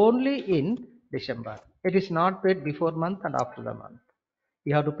only in December. It is not paid before month and after the month.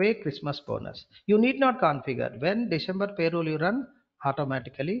 You have to pay Christmas bonus. You need not configure. When December payroll you run,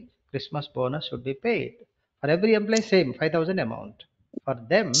 automatically Christmas bonus should be paid. For every employee, same 5,000 amount. For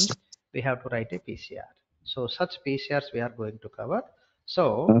them, we have to write a PCR. So such PCRs we are going to cover. So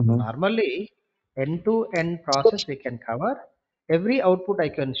Mm-hmm. normally end-to-end process we can cover. Every output I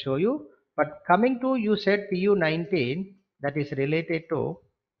can show you. But coming to you said PU19 that is related to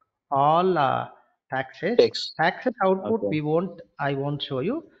all taxes. Text. Taxes output Okay. I won't show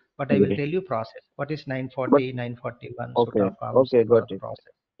you, but I will Okay. tell you process. What is But 940, 941, okay. SUTA forms, Okay. what Got are the it.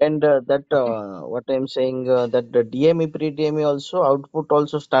 process. And that Okay. what I'm saying that the DME pre-DME also output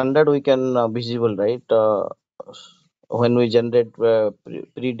also standard we can visible, right? When we generate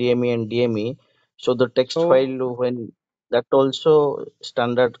pre-DME and DME, so the text So file when that also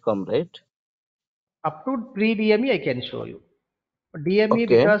standard come, right? up to pre-DME I can show you. DME Okay.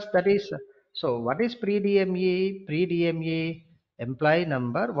 because that is so. What is pre-DME? Pre-DME employee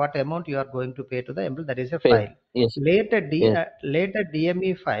number. What amount you are going to pay to the employee? That is a Pay. file. Yes. Yes. Later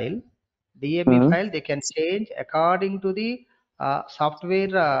DME file. DME Hmm. file they can change according to the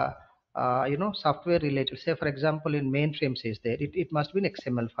software. Software related. Say for example, in mainframes is there. It must be in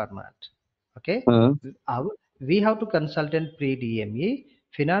XML format. Okay. Hmm. Our, we have to consult in pre-DME.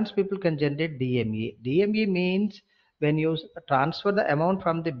 Finance people can generate DME. DME means when you transfer the amount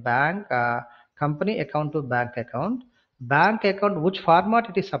from the bank company account to bank account which format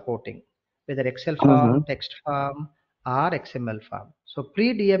it is supporting, whether Excel Hmm. form, text form, or XML form. So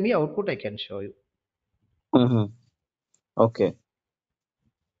pre-DME output I can show you. Hmm. Okay.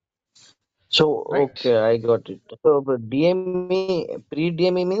 So, Right? okay, I got it. So, but DME, pre-DME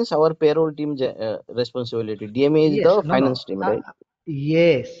means our payroll team responsibility. DME is Yes, the no, no. finance team, right?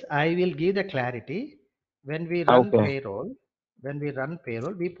 Yes, I will give the clarity. When we run Okay. payroll,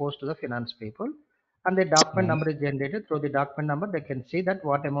 we post to the finance people, and the document Mm. number is generated. Through the document number, they can see that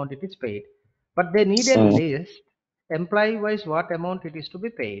what amount it is paid. But they need a Mm. list, employee-wise, what amount it is to be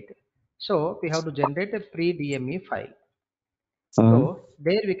paid. So we have to generate a pre-DME file. Mm. So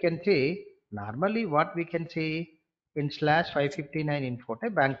there we can see normally what we can see in slash 559 info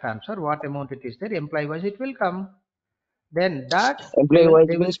type bank transfer, what amount it is there, employee-wise it will come. Then that Employee wise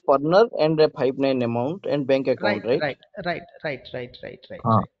they will means partner and a 59 amount and bank right, account, right? right, right, right, right, right, right,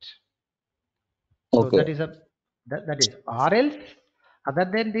 Ah. right. So Okay. that is that is or else other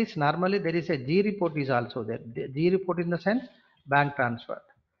than this normally there is a G report is also there. The G report in the sense bank transfer.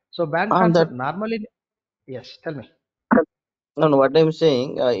 So bank Ah, transfer that normally yes. Tell me. no, no. What I'm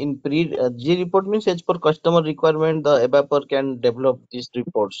saying in pre G report means as per customer requirement, the ABAPer can develop these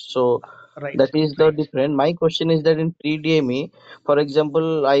reports. So Right, that is the right. different. My question is that in pre-DME, for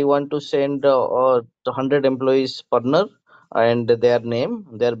example, I want to send 100 employees partner and their name,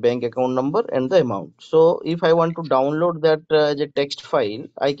 their bank account number, and the amount. So if I want to download that as a text file,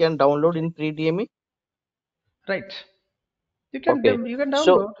 I can download in pre-DME. Right. Okay. You can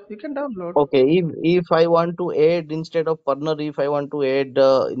So download. You can download. okay, if I want to add instead of partner, if I want to add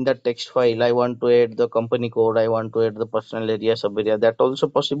in the text file, I want to add the company code, I want to add the personal area, sub area. That also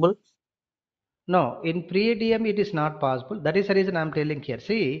possible. No, in pre-DM it is not possible. That is the reason I'm telling here.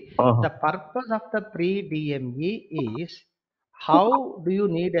 See, Uh-huh. the purpose of the pre-DME is how do you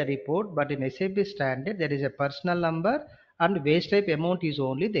need a report, but in SAP standard there is a personal number and wage type amount is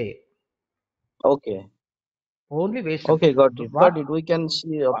only there. Okay. Only wage type. Okay, got it. What? Got it. We can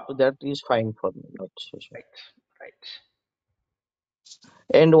see up what to that is fine for me. Not so sure. right, right.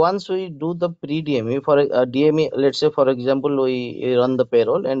 And once we do the pre-DME for a DME, let's say for example, we run the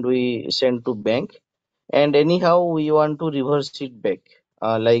payroll and we send to bank, and anyhow we want to reverse it back.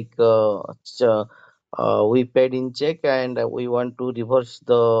 We paid in check and we want to reverse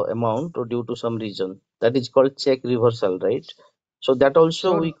the amount due to some reason. That is called check reversal, right? So that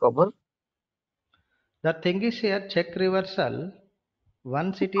also So we cover. the thing is here, check reversal.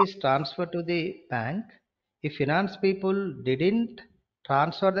 Once it is transferred to the bank, if finance people didn't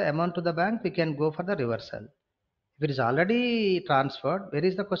transfer the amount to the bank, we can go for the reversal. If it is already transferred, where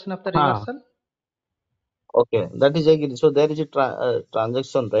is the question of the Ah, reversal? okay, that is agree. So there is a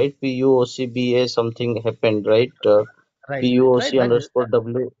transaction, right? PUOCBA something happened, right? Right, right. PUOC underscore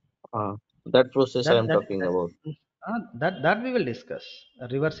W. That process I That am that talking that, about. that we will discuss.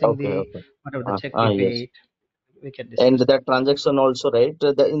 Reversing Okay, the okay. whatever the check we Yes. paid, we can And discuss that that topic. transaction also, right?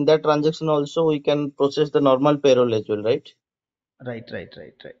 In that transaction also we can process the normal payroll as well, right? Right, right,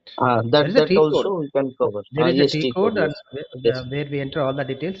 right, right. There That is a that T code. also we can cover. There is a Yes, T T code, code, and yes. Yes. where we enter all the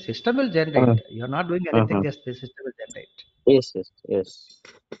details, system will Uh, generate. You're not doing anything; uh, just the system will generate. yes, yes, yes.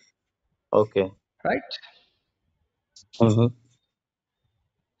 Okay. Right. Mm-hmm.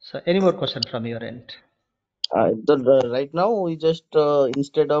 So, any more question from your end? Right now we just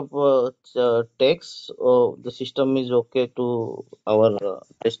instead of text, the system is okay to our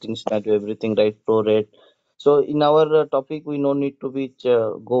testing scenario, everything right, pro rate. So in our topic, we no need to be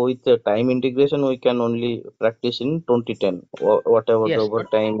go with time integration. We can only practice in 2010, whatever the Yes, but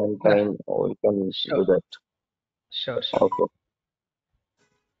overtime and yeah, time we can sure, do that. sure, sure. Okay,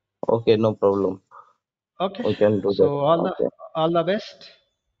 okay, no problem. Okay. We can do that. So Okay. all the best.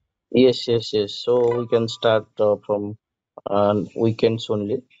 Yes, yes, yes. So we can start from weekends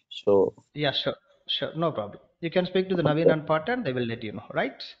only. So. Yeah, sure, sure, no problem. You can speak to the Naveen Okay. and partner. They will let you know.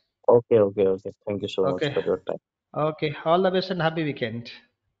 Right. Okay, okay, okay. Thank you so much Okay. for your time. Okay. All the best and happy weekend.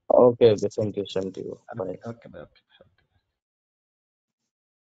 Okay, okay. Thank you. Same to you. Okay. Bye. Okay. Okay.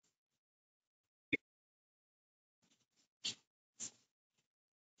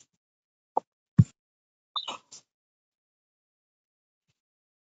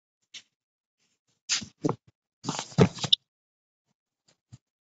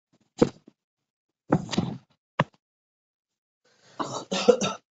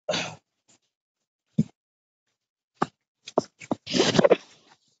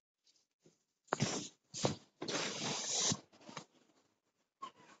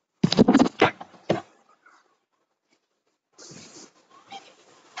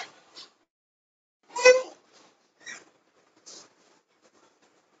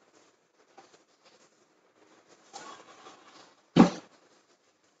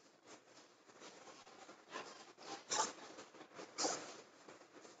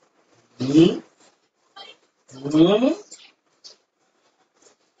 Hmm? Hmm?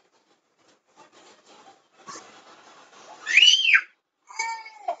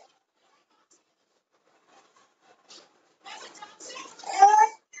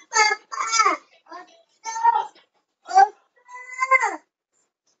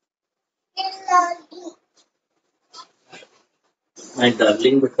 My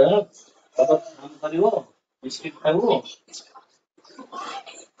darling बेटा अब काम करियो biscuit खाओ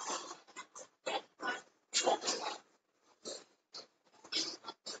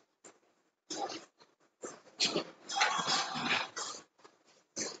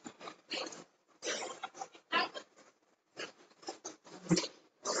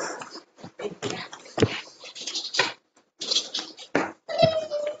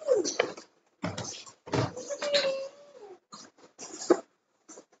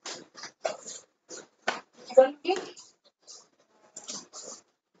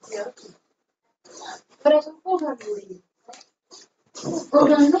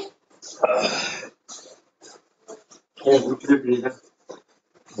a good leader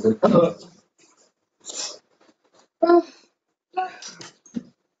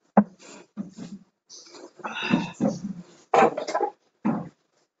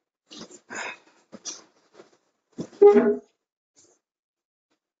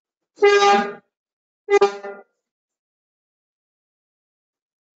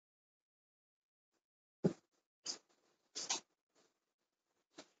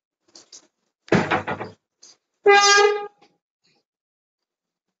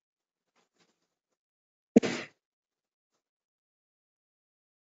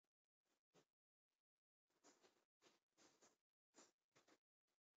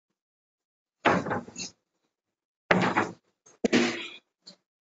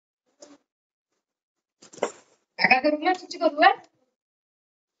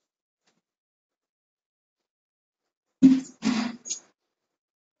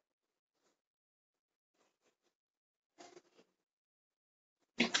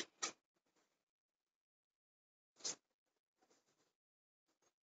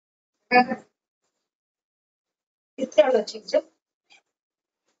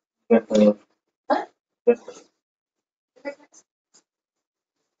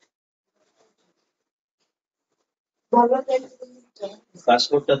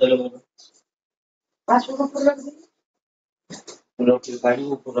passport टा देले मोर पूरा के गाड़ी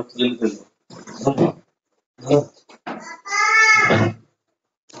को पूरा क्लीन कर लो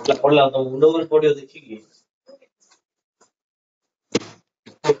पड़ला तो मुंडो पर पड़ियो देखी की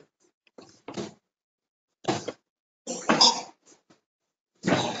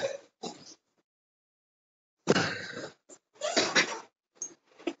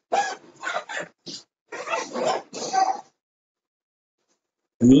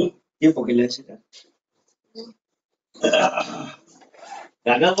ये पकेले सेटा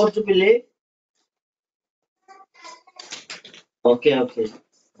गागा करछु पिले ओके ओके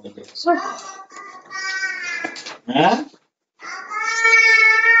हां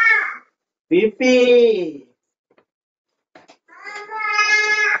पीपी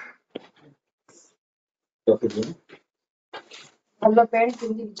ओके जी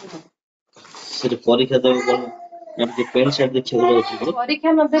सिर्फ परीक्षा दे कोन एमती पेन शर्ट देखि हो जाउछि तो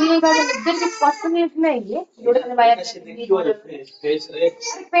परीक्षा न देली बा निजे के पसंद नै ये जोडे बाया फेस रे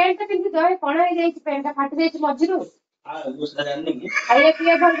पेन ता पिंधि दय कोन आइ जाई पेन ता फाटि जाई मझिरु हां दूसरा जाननी की खाइया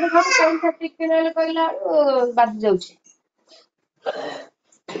पिया भल रे पेन ता टिक केले कहला बाज जाउछि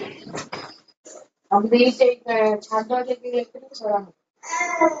अब दी से छातो के लेके सरा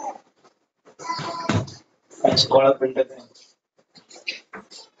अच्छा कोला पेन ता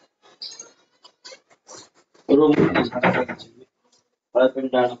रूम कोला पेन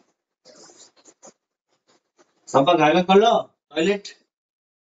ता सबा गागा करलो टॉयलेट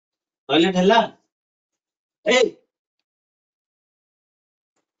टॉयलेट हला ए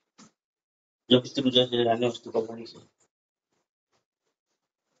जो किसी मुझे जाने उसको कंपनी से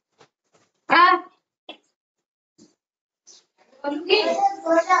आ बोलूंगी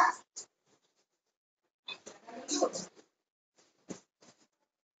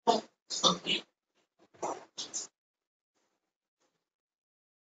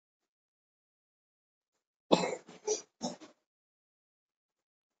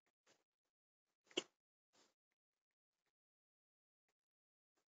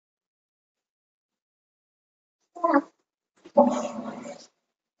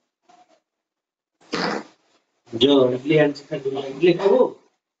जो इडली एंड चिकन इडली खाओ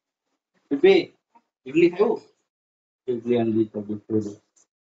बेबी इडली खाओ idli and chicken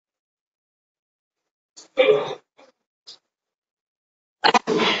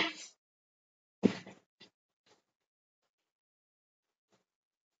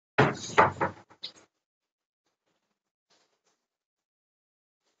Right.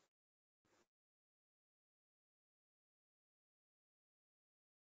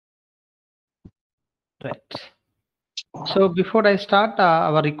 So before I start,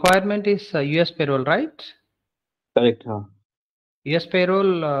 our requirement is US payroll, right? Correct. US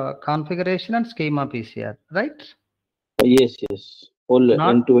payroll configuration and schema PCR, right? Yes, yes. All end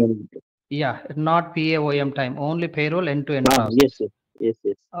Not, to end. yeah, not PAOM time, only payroll end-to-end Yes, process. yes, yes,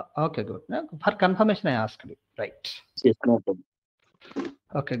 yes. Okay, good. Now, for confirmation, I asked you. Right. Yes, no problem.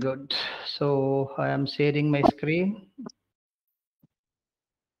 Okay, good. So I am sharing my screen.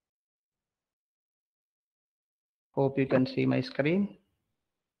 Hope you can see my screen.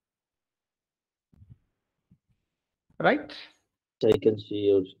 Right? I can see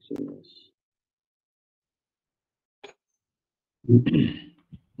your screen.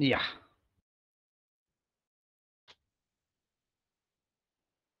 Yeah.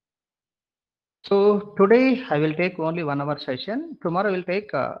 So today I will take only 1 hour session. Tomorrow I will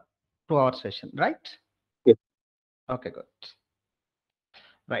take a 2 hour session, right? Yes. Okay, good.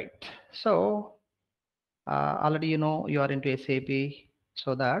 Right. So already you know you are into SAP,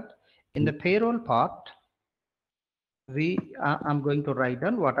 so that in the payroll part, I'm going to write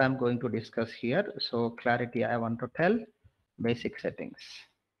down what I'm going to discuss here. So clarity, I want to tell basic settings.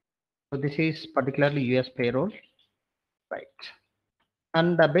 So this is particularly US payroll, right?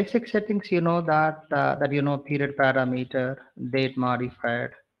 And the basic settings, you know that you know period parameter, date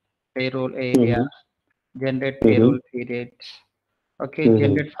modified, payroll area, generate payroll periods, okay,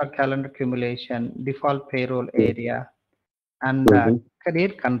 generate for calendar accumulation, default payroll area, and career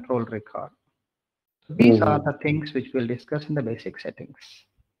control record. These are the things which we'll discuss in the basic settings.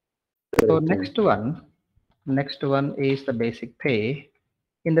 So next one is the basic pay.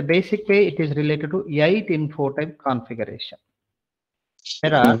 In the basic pay, it is related to 8 info type configuration.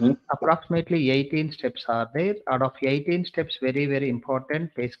 There are approximately 18 steps are there. Out of 18 steps, very, very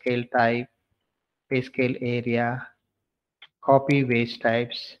important, pay scale type, pay scale area, copy waste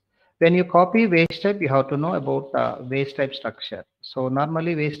types. When you copy waste type, you have to know about the waste type structure. So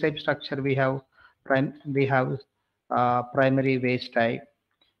normally waste type structure, we have primary waste type,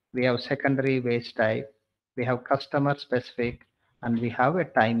 we have secondary waste type, we have customer specific, and we have a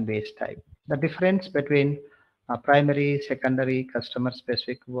time waste type. The difference between primary, secondary, customer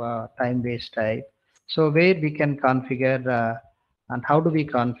specific, time waste type. So where we can configure and how do we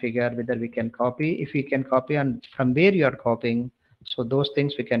configure, whether we can copy, if we can copy, and from where you are copying. So those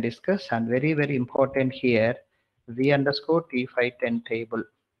things we can discuss. And very, very important here, V underscore T510 table.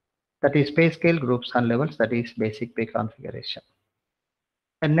 That is pay scale groups and levels. That is basic pay configuration.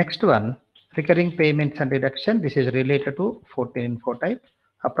 And next one, recurring payments and deduction. This is related to 14 info type.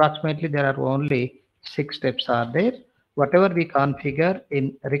 Approximately there are only 6 steps are there. Whatever we configure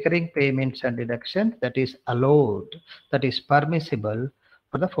in recurring payments and deduction, that is allowed, that is permissible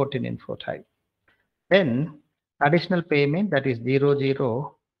for the 14 info type. Then additional payment, that is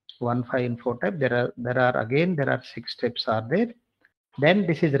 0015 info type. There are 6 steps are there. Then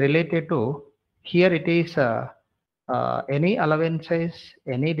this is related to, here it is any allowances,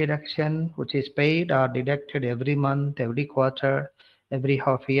 any deduction which is paid or deducted every month, every quarter, every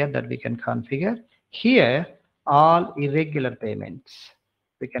half year, that we can configure. Here, all irregular payments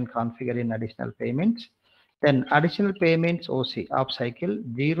we can configure in additional payments. Then additional payments OC off cycle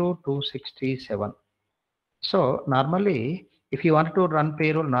 0267. So normally, if you want to run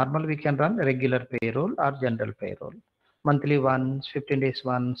payroll, normally we can run regular payroll or general payroll. Monthly once, 15 days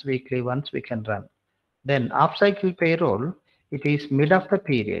once, weekly once we can run. Then off-cycle payroll, it is mid of the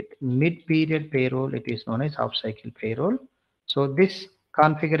period. Mid-period payroll, it is known as off-cycle payroll. So this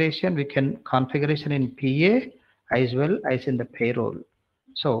configuration, we can configuration in PA as well as in the payroll.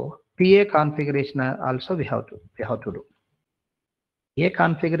 So PA configuration also we have to do. PA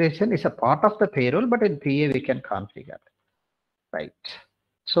configuration is a part of the payroll, but in PA we can configure, right?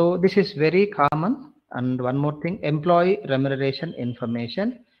 So this is very common. And one more thing, employee remuneration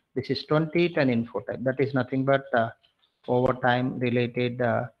information. This is 2010 info type. That is nothing but overtime related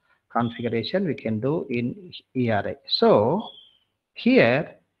configuration we can do in ERA. So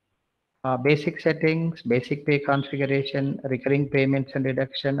here, basic settings, basic pay configuration, recurring payments and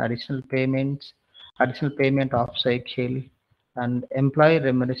deduction, additional payment off cycle, and employee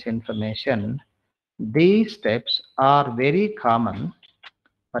remuneration information. These steps are very common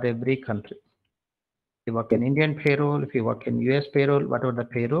for every country. If you work in Indian payroll, if you work in US payroll, whatever the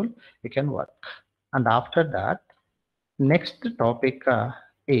payroll, you can work. And after that, next topic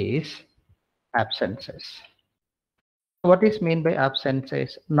is absences. What is mean by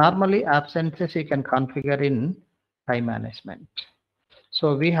absences? Normally, absences you can configure in time management.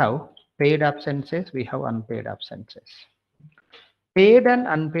 So we have paid absences, we have unpaid absences. Paid and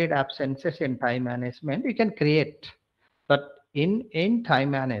unpaid absences in time management you can create, but in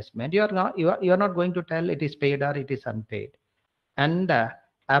time management you are not going to tell it is paid or it is unpaid. And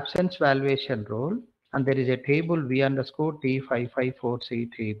absence valuation rule, and there is a table v underscore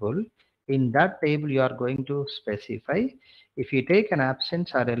t554c table. In that table you are going to specify if you take an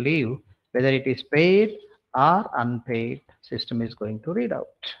absence or a leave, whether it is paid or unpaid, system is going to read out.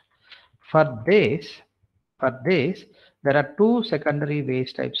 For this, there are two secondary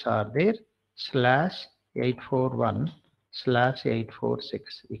waste types are there, /841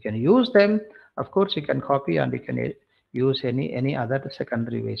 /846. You can use them. Of course, you can copy and you can use any other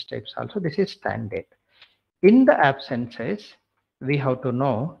secondary waste types also. This is standard. In the absences, we have to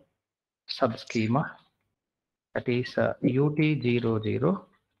know subschema, that is UT00.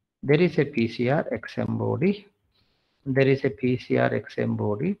 There is a PCR XM body. There is a PCR XM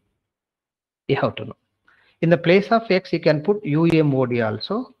body. You have to know. In the place of X, you can put UM body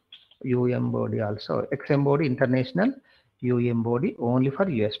also. UM body also. XM body international. UM body only for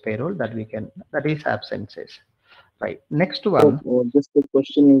US payroll that we can. That is absences. Right. Next So one. just the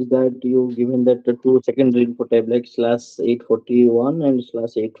question is that you given that the two secondary info type like /841 and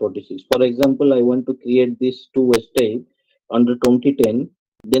 /846. For example, I want to create this two waste type under 2010.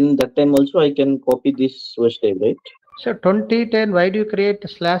 Then that time also I can copy this waste type, right? So 2010. Why do you create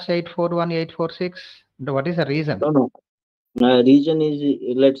 /841 846? What is the reason? No, no. Region is,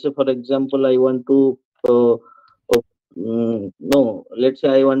 let's say for example I want to uh, no, let's say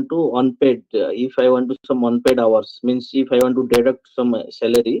I want to unpaid, if I want to some unpaid hours, means if I want to deduct some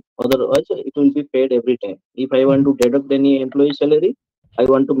salary, otherwise it will be paid every time. If I want to deduct any employee salary, I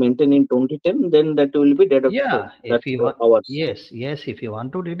want to maintain in 2010, then that will be deducted, Yeah, that if you want, hours. yes, if you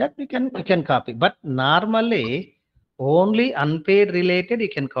want to deduct, you can copy. But normally, only unpaid related you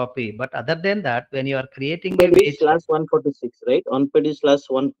can copy. But other than that, when you are creating a Unpaid is wage type, /146, right? Unpaid is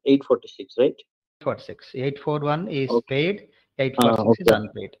 /1846, right? 846, 841 is Okay. paid, 846 is Okay.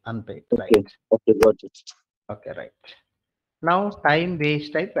 unpaid, right? Okay. Okay. Got it. Okay, right. Now, time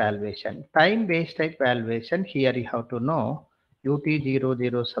wage type valuation. Time wage type valuation, here you have to know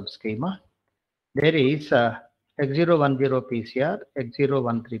UT00 subschema. There is X010 PCR,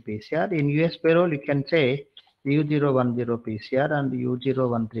 X013 PCR. In US payroll, you can say U010 PCR and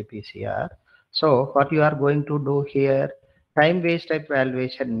U013 PCR. So what you are going to do here, time based type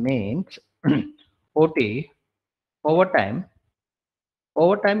valuation means OT, overtime.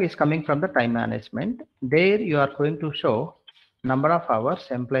 Overtime is coming from the time management. There you are going to show number of hours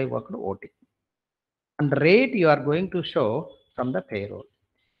employee worked OT. And rate you are going to show from the payroll.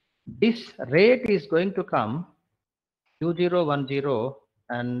 This rate is going to come U010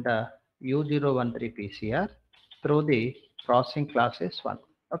 and U013 PCR through the processing classes 1.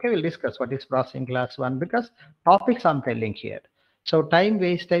 Okay, we'll discuss what is processing class 1 because topics I'm telling here. So time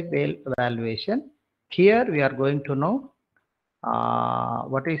waste type evaluation. Here we are going to know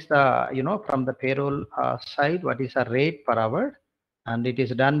what is the, from the payroll side, what is the rate per hour, and it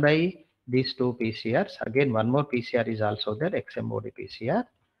is done by these two PCRs. Again, one more PCR is also there, XMOD PCR.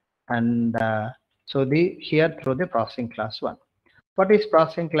 And so the here through the processing class 1. What is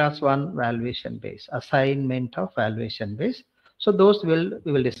processing class 1? Valuation base, assignment of valuation base. So those we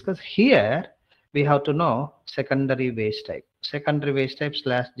will discuss here. We have to know secondary waste type. Secondary waste type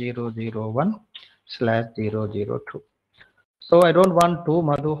 /001 /002. So I don't want two,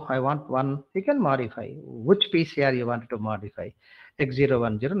 Madhu. I want one. You can modify. Which PCR you want to modify?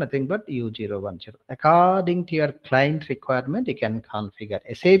 X010, nothing but U010. According to your client requirement, you can configure.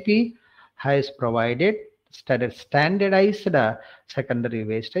 SAP has provided standardized secondary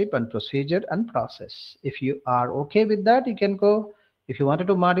waste type and procedure and process. If you are okay with that, you can go. If you wanted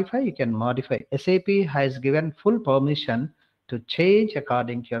to modify, you can modify. SAP has given full permission to change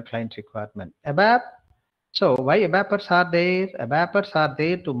according to your client requirement. ABAP, so why ABAPers are there? ABAPers are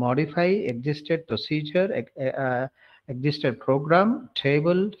there to modify existed procedure, existed program,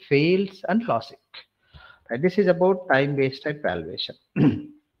 table, fields, and logic. Right? This is about time-based type valuation.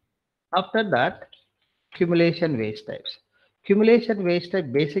 After that, accumulation waste types. Accumulation waste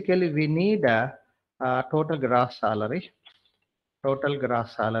type, basically we need a total gross salary,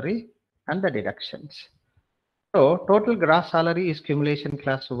 and the deductions. So total gross salary is accumulation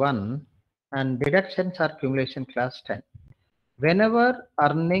class 1 and deductions are accumulation class 10. Whenever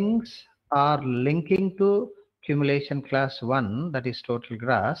earnings are linking to accumulation class 1, that is total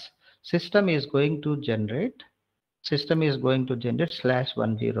gross, system is going to generate system is going to generate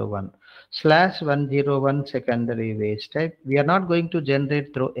 /101. /101 secondary wage type. We are not going to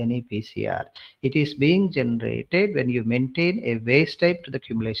generate through any PCR. It is being generated when you maintain a wage type to the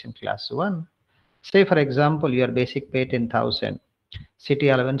accumulation class 1. Say for example, your basic pay 10,000, city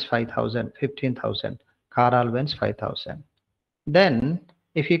allowance 5,000, 15,000, car allowance 5,000. Then,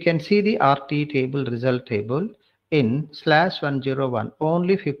 if you can see the RT table, result table, in /101,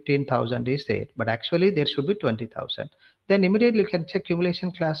 only 15,000 is there, but actually there should be 20,000. Then immediately you can check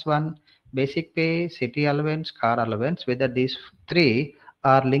accumulation class 1, basic pay, city allowance, car allowance, whether these three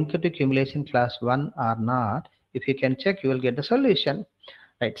are linked to accumulation class 1 or not. If you can check, you will get the solution.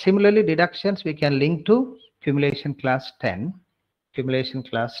 Right. Similarly, deductions we can link to accumulation class 10,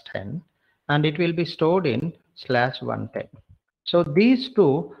 and it will be stored in /110. So these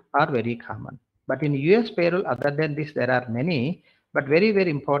two are very common. But in US payroll, other than this, there are many, but very, very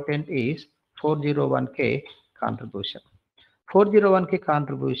important is 401k contribution. 401k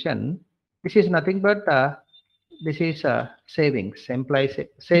contribution, this is nothing but this is savings, employee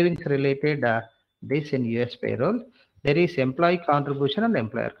savings related this in US payroll. There is employee contribution and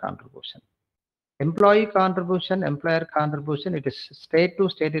employer contribution. Employee contribution, employer contribution, it is state to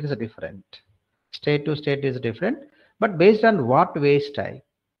state, it is different. State to state is different, but based on what wage type?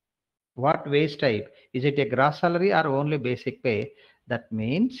 What wage type? Is it a gross salary or only basic pay? That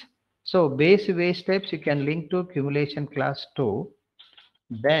means, so base wage types you can link to accumulation class 2,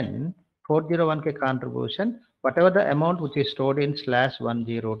 then 401k contribution, whatever the amount which is stored in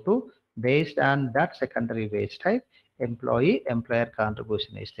 /102, based on that secondary wage type, employer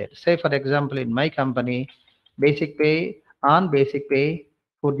contribution is there. Say for example, in my company, basic pay, on basic pay,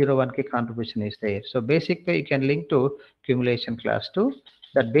 401k contribution is there. So basic pay you can link to accumulation class 2.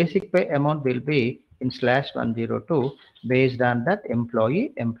 That basic pay amount will be in /102, based on that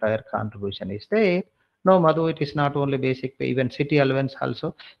employer contribution is there. No, Madhu, it is not only basic pay, even city allowance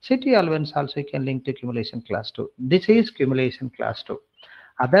also. City allowance also you can link to accumulation class 2. This is accumulation class 2.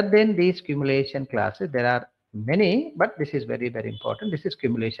 Other than these accumulation classes, there are many, but this is very, very important. This is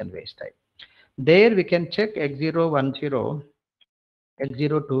accumulation wage type. There we can check X010,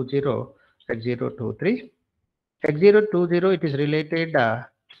 X020, X023. X020, it is related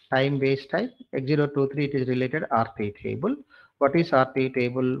time-based type. X023, it is related RT table. What is RT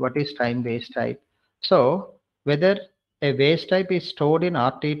table? What is time-based type? So whether a wage type is stored in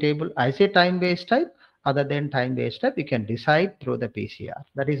RT table as a time-based type, other than time-based type, we can decide through the PCR.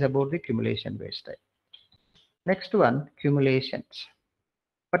 That is about the accumulation wage type. Next one, cumulations.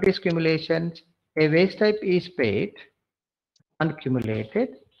 What is cumulations? A wage type is paid and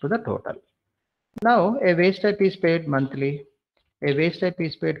cumulated to the total. Now, a wage type is paid monthly, a wage type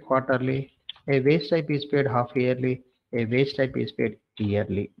is paid quarterly, a wage type is paid half yearly, a wage type is paid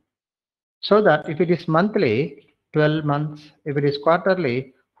yearly. So that if it is monthly, 12 months, if it is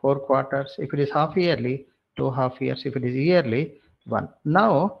quarterly, 4 quarters, if it is half yearly, 2 half years, if it is yearly, 1.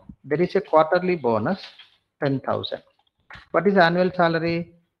 Now, there is a quarterly bonus, 10,000. What is annual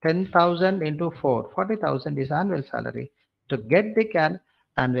salary? 10,000 into 4, 40,000 is annual salary. To get the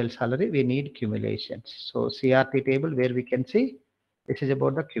annual salary, we need cumulations. So CRT table where we can see this is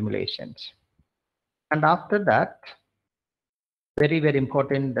about the cumulations. And after that, very, very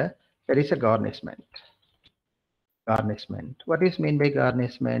important, there is a garnishment. Garnishment. What is mean by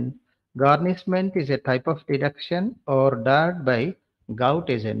garnishment? Garnishment is a type of deduction or done by gout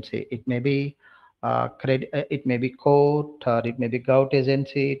agency. It may be it may be court, or it may be gout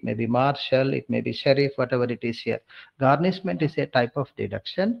agency, it may be marshal, it may be sheriff, whatever it is here. Garnishment is a type of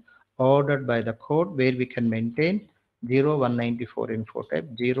deduction ordered by the court where we can maintain 0,194 info type,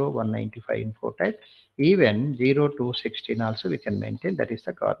 0,195 info type, even 0,216 also we can maintain. That is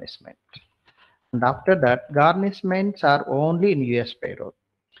the garnishment. And after that, garnishments are only in US payroll.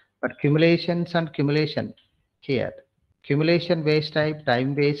 But cumulations and cumulation here. Cumulation based type,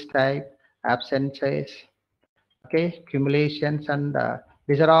 time based type, absences, okay, cumulations, and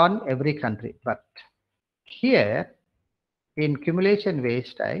these are on every country. But here in cumulation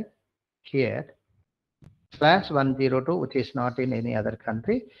based type, here /102, which is not in any other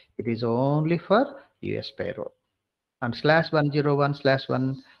country, it is only for US payroll. And /101,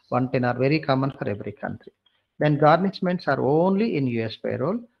 /110 are very common for every country. Then garnishments are only in US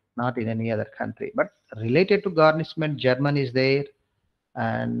payroll, not in any other country. But related to garnishment, German is there,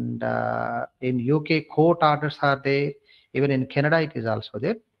 and in UK court orders are there. Even in Canada it is also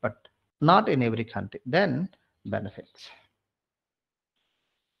there, but not in every country. Then benefits.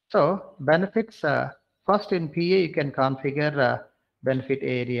 So benefits, first in PA you can configure benefit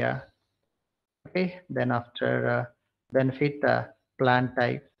area. Okay, then after benefit plan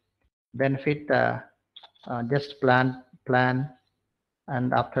type, benefit just plan,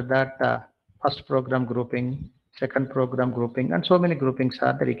 and after that, first program grouping, second program grouping, and so many groupings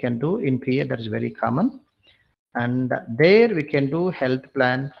are that you can do in PA. That is very common. And there we can do health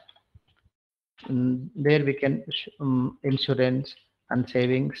plan. There we can insurance and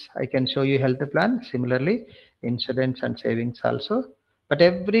savings. I can show you health plan. Similarly, insurance and savings also. But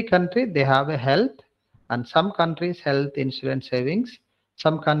every country they have a health, and some countries health insurance savings.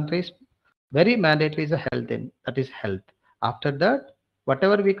 Some countries very mandatory is a health in that is health. After that,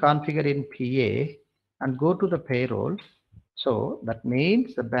 whatever we configure in PA and go to the payroll. So that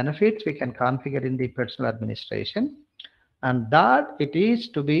means the benefits we can configure in the personal administration, and that it is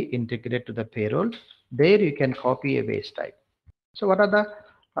to be integrated to the payroll. There you can copy a waste type. So what are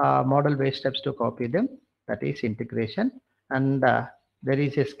the model waste steps to copy them? That is integration, and there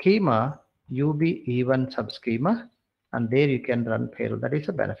is a schema UB even subschema, and there you can run payroll. That is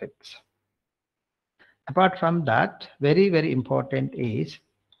the benefits. Apart from that, very important is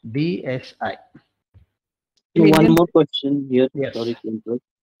BSI. In So one Indian, more question here. yes. Sorry to interrupt.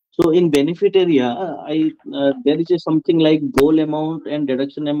 So in benefit area, I there is a something like goal amount and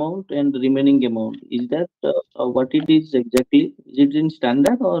deduction amount and remaining amount. Is that what it is exactly? Is it in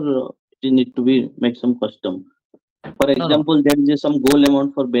standard or it need to be make some custom? For No, no. example, there is some goal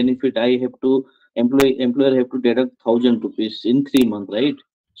amount for benefit. I have to employer have to deduct 1,000 rupees in 3 months, right?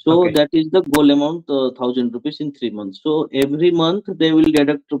 So Okay. that is the goal amount, 1,000 rupees in 3 months. So every month they will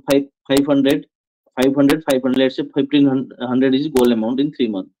deduct to 500, 500, 500. Let's say 1,500 is goal amount in 3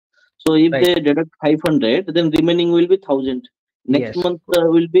 months. So if Right. they deduct 500, then remaining will be 1,000. Next Yes. month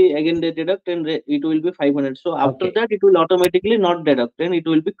will be again they deduct and it will be 500. So after Okay. that it will automatically not deduct and it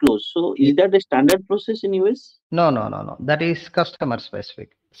will be closed. So is that a standard process in US? No, no, no, no. That is customer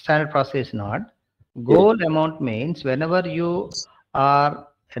specific. Standard process is not. Okay. Goal amount means whenever you are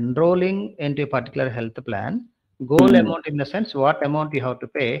enrolling into a particular health plan, goal Mhm, amount in the sense what amount you have to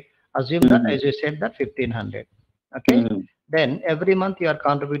pay. Assume that, mhm, as you said, that 1500. Okay. mhm, Then every month you are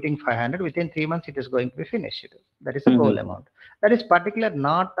contributing 500. Within 3 months, it is going to be finished. That is the goal mhm. amount. That is particular,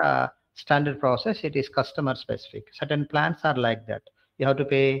 not a standard process. It is customer specific. Certain plans are like that. You have to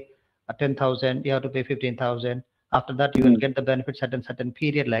pay 10,000, you have to pay 15,000. After that, you will Mhm, get the benefits at a certain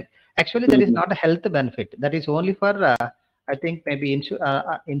period. Like actually, that is mhm. not a health benefit. That is only for I think maybe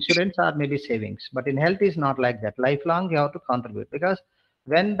insurance or maybe savings. But in health is not like that. Lifelong you have to contribute because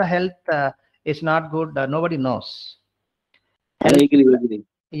when the health is not good, nobody knows. I Health, agree.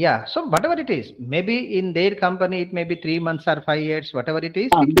 yeah. So whatever it is, maybe in their company it may be 3 months or 5 years. Whatever it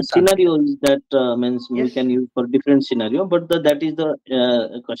is, we The can configure. scenario is that means we Yes. can use for different scenario, but that is the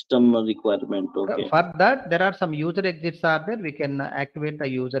custom requirement. Okay. For that, there are some user exits are there. We can activate the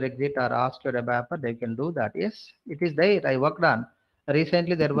user exit or ask your developer. They can do that. Yes, it is there. I worked on.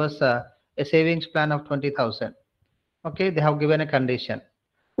 Recently, there was a savings plan of 20,000. Okay, they have given a condition.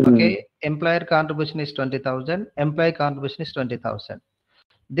 Mhm, Okay, employer contribution is 20,000. Employee contribution is 20,000.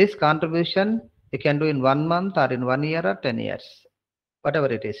 This contribution you can do in 1 month or in 1 year or 10 years, whatever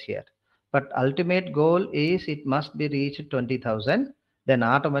it is here. But ultimate goal is it must be reached 20,000, then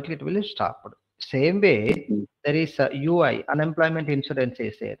automatically it will stop. Same way, mhm. there is a UI, unemployment insurance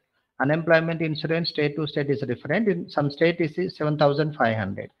is there. Unemployment insurance state to state is different. In some state it is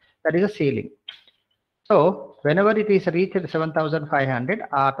 7,500. That is a ceiling. So whenever it is reached 7,500,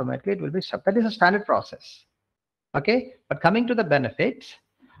 automatically it will be stopped. That is a standard process. Okay, but coming to the benefits,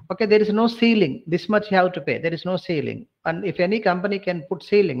 okay, there is no ceiling. This much you have to pay. There is no ceiling. And if any company can put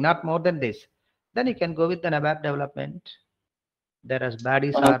ceiling, not more than this, then you can go with an ABAP development. There as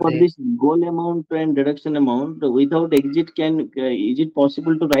baddies are For there. this goal amount and deduction amount, without exit, is it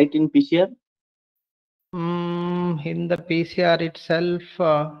possible to write in PCR? In the PCR itself,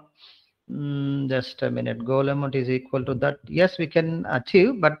 just a minute. Goal amount is equal to that. Yes, we can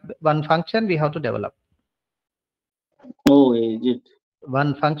achieve, but one function we have to develop. Oh, is it?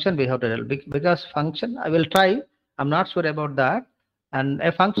 One function we have to develop because function I will try. I'm not sure about that, and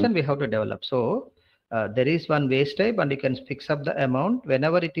a function we have to develop. So there is one waste type, and you can fix up the amount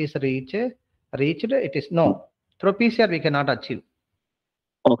whenever it is reached. It is no through PCR we cannot achieve.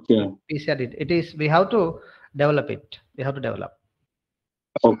 Through Okay. PCR it is we have to develop it. We have to develop.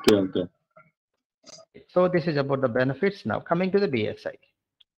 Okay. Okay. So this is about the benefits. Now coming to the BSI.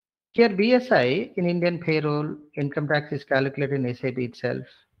 Here BSI in Indian payroll income tax is calculated in SAP itself,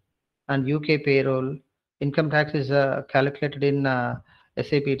 and UK payroll income tax is calculated in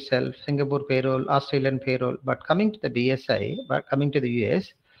SAP itself, Singapore payroll, Australian payroll. But coming to the BSI, but coming to the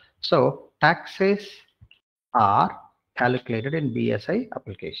US, so taxes are calculated in BSI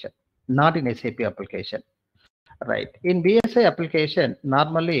application, not in SAP application. Right. In BSI application,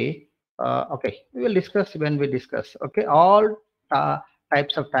 normally Okay, we will discuss when we discuss. Okay, all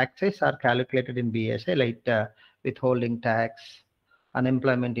types of taxes are calculated in BSA, like withholding tax,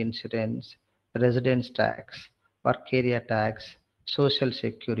 unemployment insurance, residence tax, work area tax, social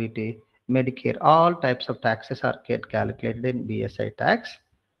security, Medicare. All types of taxes are get calculated in BSI tax.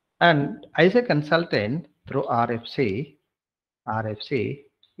 And as a consultant through RFC,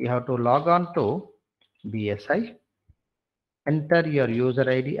 you have to log on to BSI, enter your user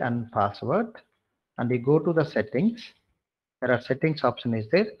ID and password, and you go to the settings. There are settings option is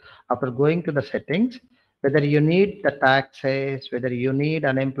there. After going to the settings, whether you need the taxes, whether you need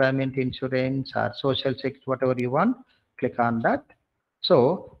unemployment insurance or social security, whatever you want, click on that.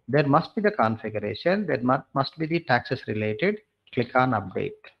 So there must be the configuration, there must be the taxes related. Click on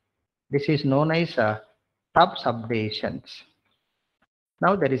update. This is known as tabs updations.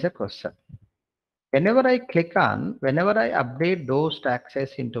 Now there is a question. Whenever I click on, whenever I update those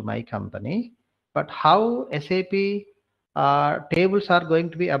taxes into my company, but how SAP tables are going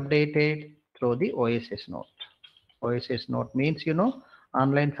to be updated through the OSS note. OSS note means,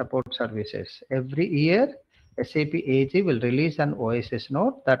 online support services. Every year, SAP AG will release an OSS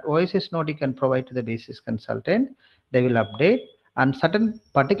note. That OSS note you can provide to the basis consultant. They will update, and certain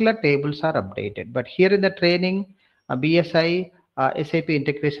particular tables are updated. But here in the training, BSI SAP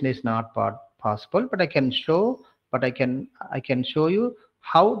integration is not possible. But I can show, I can show you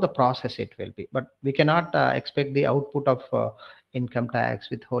how the process it will be. But we cannot expect the output of income tax,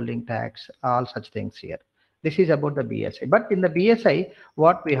 withholding tax, all such things here. This is about the BSI. But in the BSI,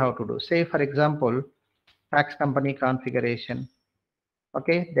 what we have to do? Say, for example, tax company configuration.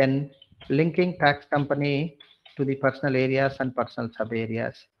 Okay, then linking tax company to the personal areas and personal sub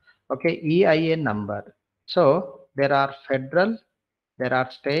areas. Okay, EIN number. So there are federal, there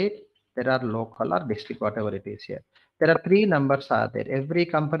are state, there are local or district, whatever it is here. There are three numbers are there. Every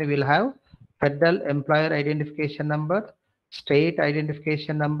company will have federal employer identification number, state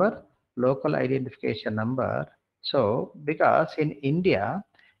identification number, local identification number. So because in India,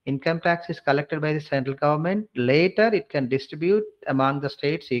 income tax is collected by the central government, later it can distribute among the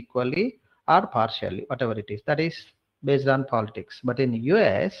states equally or partially, whatever it is. That is based on politics. But in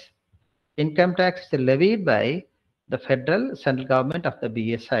US, income tax is levied by the federal central government of the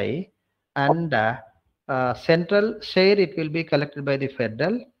BSI, and central share it will be collected by the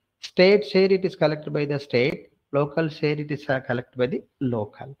federal, state share it is collected by the state, local share it is collected by the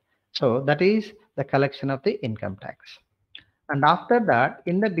local. So that is the collection of the income tax. And after that,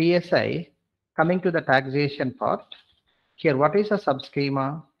 in the BSI, coming to the taxation part, here what is a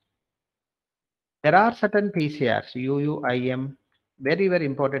subschema? There are certain PCRs, UUIM, very, very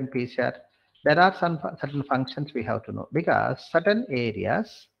important PCR. There are some certain functions we have to know, because certain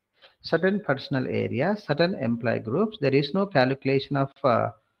areas, certain personal areas, certain employee groups, there is no calculation of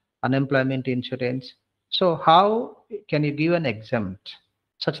unemployment insurance. So how can you give an exempt?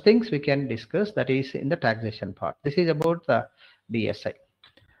 Such things we can discuss, that is in the taxation part. This is about the BSI.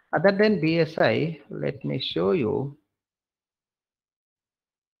 Other than BSI, let me show you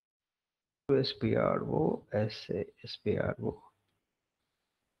SPRO, SA, SPRO,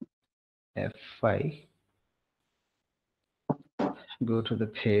 F5. Go to the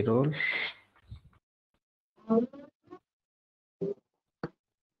payroll.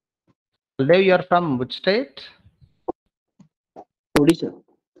 Dev, you are from which state? Odisha.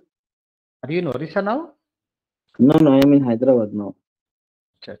 Are you in Orissa now? No, no, I am in Hyderabad now.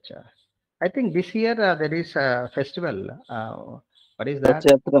 Acha. I think this year there is a festival. What is that?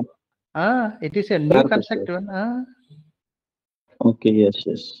 Rath Yatra. It is a new Car concept festival. one. Okay, yes,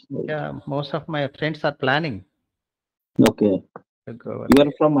 yes. Right. Yeah, most of my friends are planning Okay. to go over You are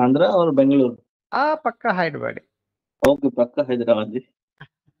there. from Andhra or Bangalore? Pakka Hyderabad. Okay, Pakka Hyderabad.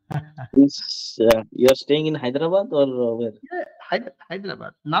 You are staying in Hyderabad or where? Yeah,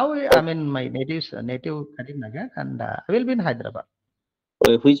 Hyderabad. Now I'm in my native Karimnagar, and I will be in Hyderabad.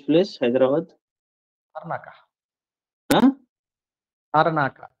 Which place? Hyderabad? Taranaka. Huh?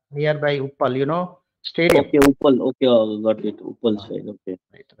 Taranaka, nearby Uppal, stadium. Okay, Uppal. Okay, got it. Uppal Ah, side. Okay.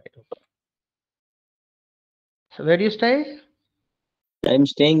 right, right. Uppal. So where do you stay? I am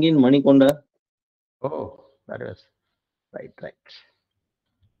staying in Manikonda. Oh, that was right, right,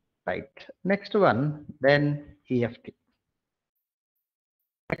 right. Next one, then EFT.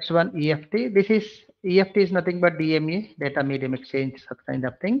 Next one, EFT. This is EFT is nothing but DME, data medium exchange, such kind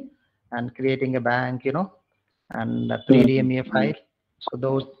of thing, and creating a bank, and a pre-DME file. So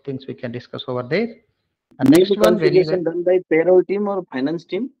those things we can discuss over there. And next DME one, very, configuration done by payroll team or finance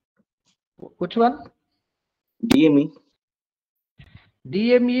team? which one? DME.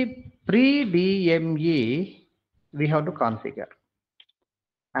 DME, pre-DME, we have to configure.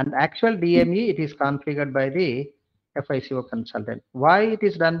 And actual DME, it is configured by the FICO consultant. Why it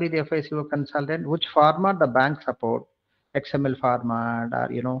is done by the FICO consultant? Which format the bank support, XML format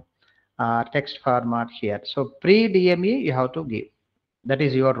or text format here. So pre-DME you have to give. That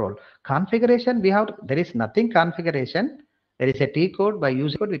is your role. Configuration, there is nothing configuration. There is a T code. By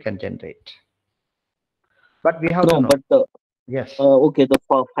using code we can generate. But we have to No, know. but Yes. okay, the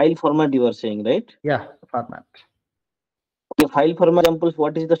file format you are saying, right? Yeah, format. Okay, file format examples.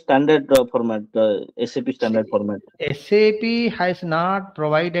 What is the standard format? SAP standard format. SAP has not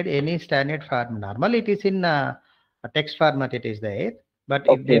provided any standard format. Normally, it is in a text format. It is there. But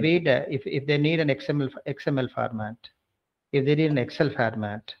if they Okay. need, if they need an XML format, if they need an Excel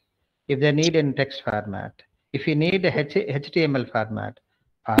format, if they need in text format, if you need a HTML format,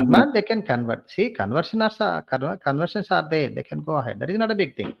 they can convert. See, conversions are there. They can go ahead. That is not a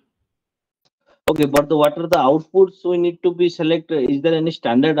big thing. Okay, but what are the outputs we need to be selected? Is there any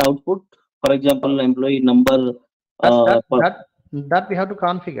standard output? For example, employee number. That that Per, that that we have to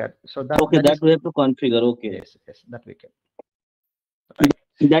configure. So okay, that that is we have to configure. Okay, yes, that we can. Right.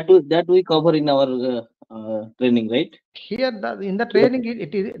 that we cover in our training, right? Here in the Yes. training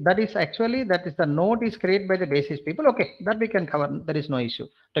that is the note is created by the basis people. Okay, that we can cover. There is no issue.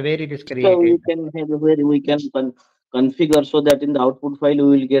 The way it is So created. we can have where we can configure so that in the output file we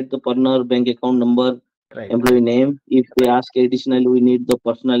will get the partner bank account number, Right. employee name. If they Right. ask additional, we need the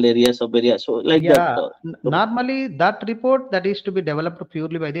personal area, sub area. So like that. Yeah, So, normally that report that is to be developed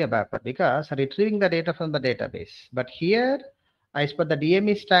purely by the ABAP because retrieving the data from the database. But here, as per the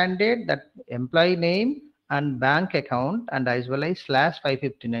DME standard, that employee name and bank account and as well as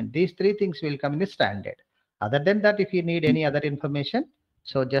 /559, these three things will come in the standard. Other than that, if you need any other information,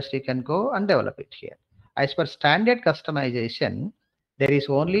 so just you can go and develop it here. As per standard customization, there is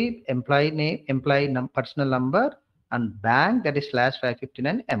only employee name, personal number, and bank, that is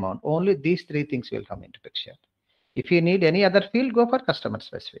 /559 amount. Only these three things will come into picture. If you need any other field, go for customer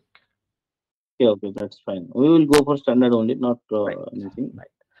specific. okay, that's fine. We will go for standard only, not Right. anything.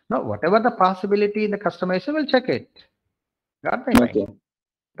 Right. Now, whatever the possibility in the customization, we'll check it. Got my point. Okay.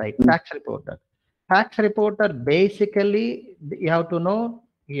 Right. Tax reporter. Tax reporter, basically, you have to know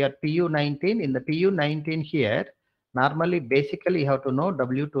here PU19. In the PU19 here, normally, basically, you have to know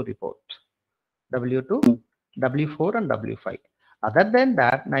W2 report. W2, W4, and W5. Other than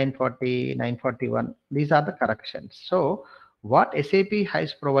that, 940, 941, these are the corrections. So what SAP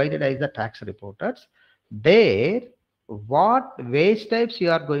has provided as the tax reporters, there, what wage types you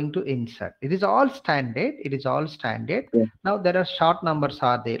are going to insert. It is all standard. It is all standard. Yeah. Now there are short numbers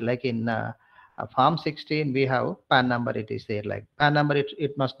are there, like in Form 16, we have PAN number, it is there, like PAN number,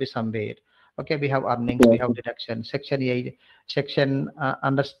 it must be somewhere. Okay, we have earnings, we have deduction, section 8, section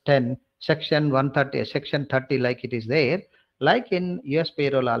under 10, section 130, section 30, like it is there. Like in US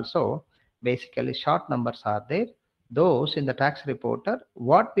payroll also, basically short numbers are there. Those in the tax reporter,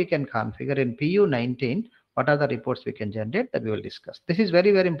 what we can configure in PU19, what are the reports we can generate, that we will discuss. This is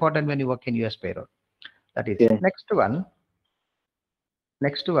very, very important when you work in US payroll. That is Okay. next one.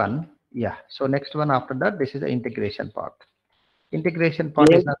 Yeah. So next one after that, this is the integration part. Integration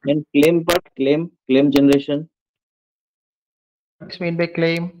part is Claim nothing. and claim part, claim generation. What is mean by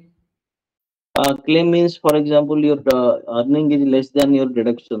claim? Claim means, for example, your earning is less than your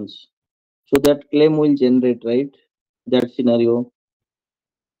deductions. So that claim will generate, right? That scenario.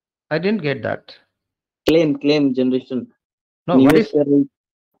 I didn't get that. Claim generation. No, In what US is payroll,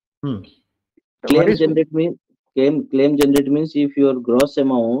 hmm. What claim is generate means claim generate means if your gross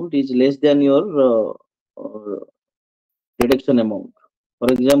amount is less than your deduction amount. For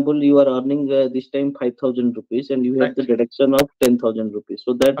example, you are earning this time 5,000 rupees and you have right? the deduction of 10,000 rupees.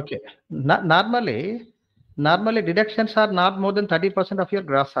 So that Okay. Normally deductions are not more than 30% of your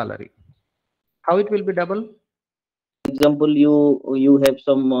gross salary. How it will be double? example you have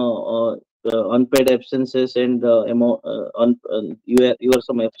some unpaid absences and amount you are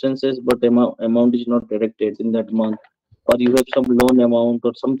some absences but amount is not deducted in that month, or you have some loan amount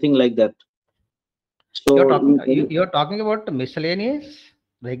or something like that. You're So talking you're talking about miscellaneous,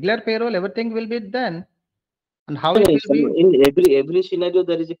 regular payroll, everything will be done. And how it will be? in every scenario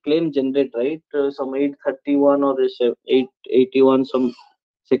there is a claim generate, right? Some 831 or 881 some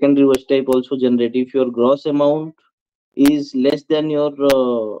secondary waste type also generate if your gross amount is less than your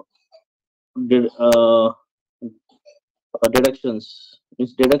ded- deductions.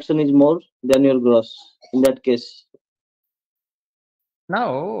 Means deduction is more than your gross in that case.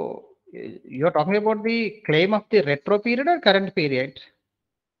 Now you're talking about the claim of the retro period or current period?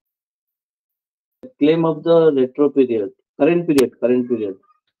 Claim of the retro period, current period.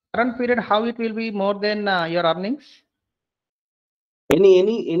 Current period, how it will be more than your earnings?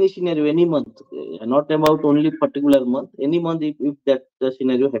 Any scenario, any month, not about only particular month, any month if that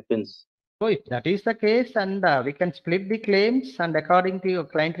scenario happens. So if that is the case, and we can split the claims, and according to your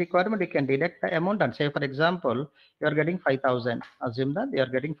client requirement, you can deduct the amount. And say, for example, you are getting 5,000. Assume that you are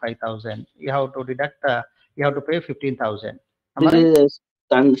getting 5,000. You have to deduct. You have to pay 15,000. Am I This right? is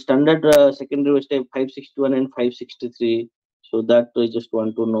standard secondary waste type 561 and 563. So that I just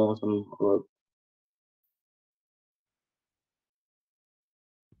want to know some.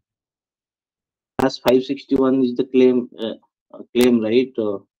 As 561 is the claim, right?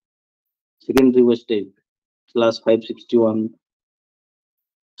 Secondary waste type slash 561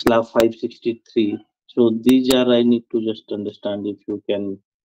 slash 563. So these are I need to just understand if you can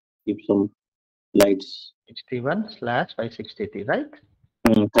give some lights. 61 slash 563, right?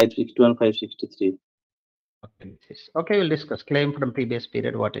 561, 563. Okay, okay. We'll discuss claim from previous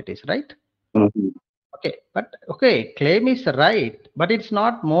period, what it is, right? Mhm. Okay, but okay, claim is right, but it's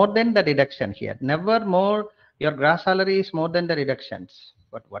not more than the deduction here. Never more. Your gross salary is more than the reductions.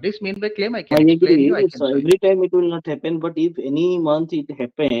 But what is mean by claim? I I can explain you. I agree. can So show you. every time it will not happen, but if any month it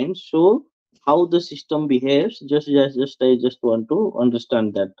happens, so how the system behaves, I just want to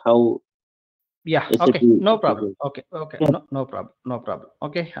understand that how Yeah. SAP. Okay. No problem. Okay. Okay. Okay. Yeah. No. No problem. No problem.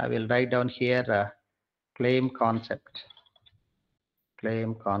 Okay. I will write down here claim concept.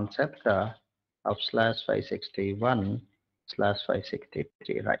 Claim concept of slash 561 slash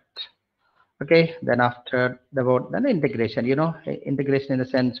 563. Right. Okay. Then after the word, then integration. Integration in the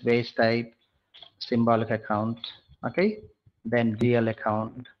sense waste type, symbolic account, okay, then GL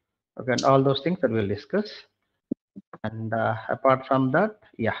account, okay, and all those things that we'll discuss. And apart from that,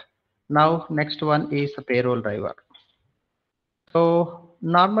 yeah. Now next one is the payroll driver. So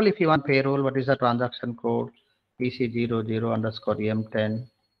normally if you want payroll, what is the transaction code? PC00 underscore M10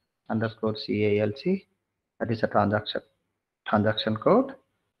 underscore CALC. That is a transaction code.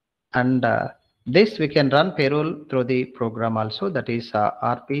 And this we can run payroll through the program also. That is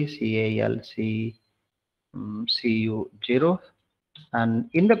RPCALC CU0. And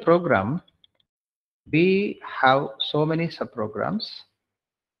in the program, we have so many subprograms.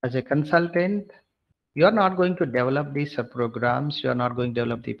 As a consultant, you are not going to develop these subprograms. You are not going to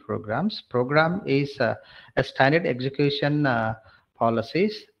develop the programs. Program is a standard execution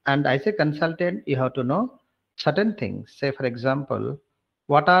policies. And as a consultant, you have to know certain things. Say, for example,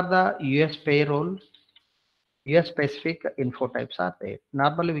 what are the US payroll, US specific info types are there.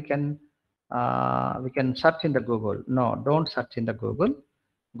 Normally, we can search in the Google. No, don't search in the Google.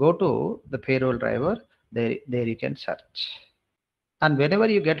 Go to the payroll driver. There you can search. And whenever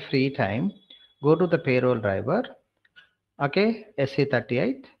you get free time, go to the payroll driver. Okay,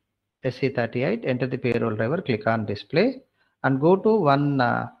 SC38, SC38. Enter the payroll driver. Click on display, and go to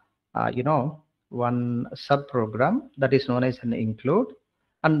one sub program that is known as an include,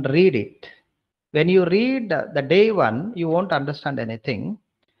 and read it. When you read the day one, you won't understand anything.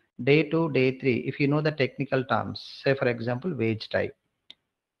 Day two, day three, if you know the technical terms, say for example, wage type,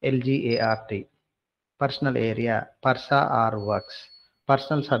 LGART, personal area, PERSA or works,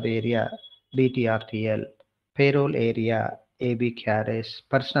 personal sub area, BTRTL, payroll area, AB carries,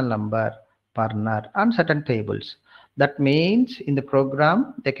 personal number, partner, and certain tables. That means in the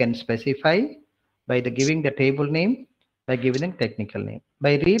program, they can specify by the giving the table name, by giving the technical name.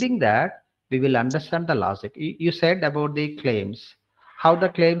 By reading that, we will understand the logic. You said about the claims, how the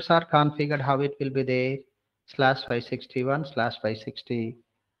claims are configured, how it will be there, slash 561 slash 560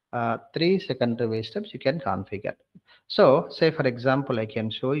 three secondary way steps you can configure. So say for example, I can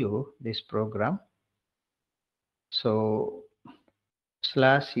show you this program. So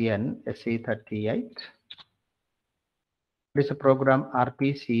slash n SE38. This is a program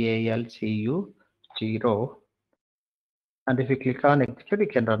RPCALCU0. And if you click on execute, you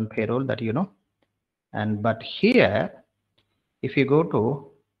can run payroll that you know. And but here, if you go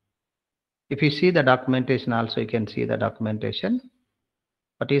to, if you see the documentation also, you can see the documentation.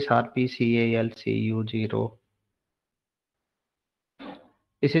 What is RPCALCU0?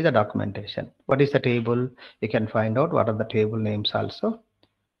 This is the documentation. What is the table? You can find out what are the table names also.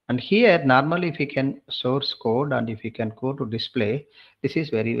 And here, normally, if you can source code and if you can go to display, this is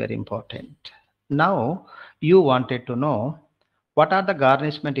very, very important. Now, you wanted to know what are the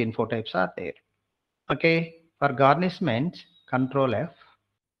garnishment info types are there. Okay, for garnishment, Control F,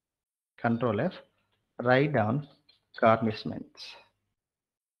 write down garnishments.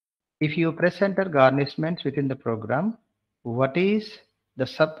 If you press enter garnishments within the program, what is the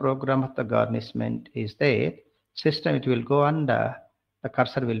sub-program of the garnishment is there, system it will go and the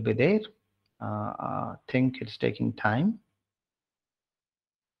cursor will be there. Think it's taking time.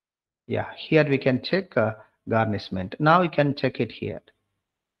 Yeah, here we can check garnishment. Now you can check it here.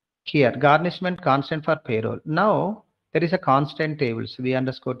 Here, garnishment constant for payroll. Now there is a constant tables. V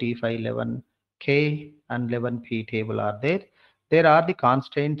underscore T5 11 K and 11 P table are there. There are the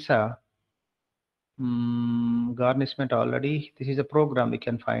constants. Garnishment already. This is a program we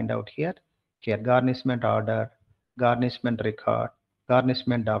can find out here. Here, garnishment order, garnishment record,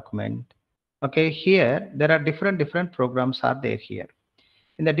 garnishment document. Okay, here there are different programs are there here.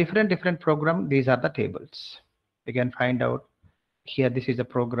 In the different program, these are the tables. We can find out here. This is a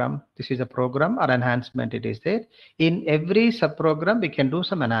program. This is a program or enhancement. It is there. In every sub program, we can do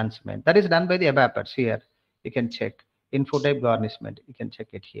some enhancement. That is done by the ABAPers here. You can check info type garnishment. You can check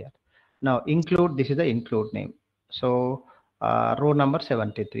it here. Now include. This is the include name. So row number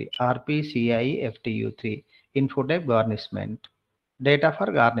 73 RPCIFTU3 info type garnishment. Data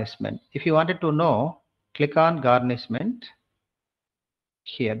for garnishment. If you wanted to know, click on garnishment.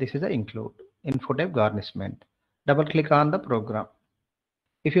 Here, this is the include info type garnishment. Double click on the program.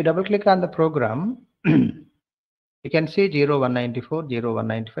 If you double click on the program, you can see 0194,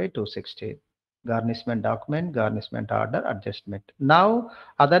 0195, 260. Garnishment document, garnishment order, adjustment. Now,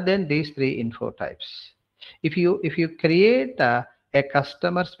 other than these three info types, if you create a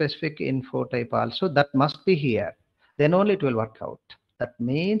customer specific info type also, that must be here. Then only it will work out. That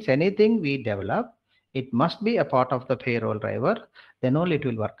means anything we develop, it must be a part of the payroll driver. Then only it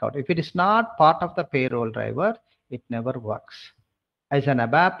will work out. If it is not part of the payroll driver, it never works. As an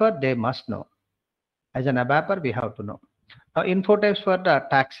ABAPer, they must know. As an ABAPer, we have to know. Now, info types for the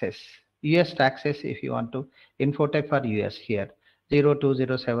taxes. US taxes, if you want to. Info type for US here.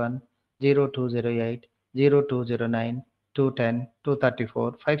 0207, 0208, 0209, 210,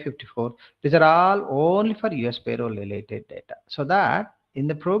 234, 554. These are all only for US payroll related data. So that in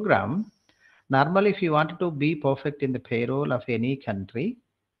the program, normally if you wanted to be perfect in the payroll of any country,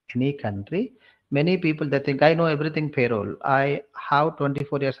 many people they think I know everything payroll. I have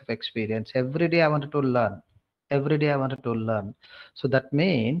 24 years of experience. Every day I wanted to learn. Every day I wanted to learn. So that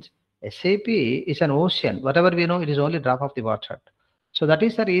means SAP is an ocean. Whatever we know, it is only drop of the water. So that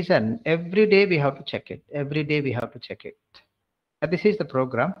is the reason every day we have to check it. Every day we have to check it. And this is the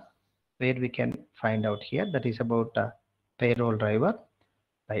program where we can find out here. That is about payroll driver.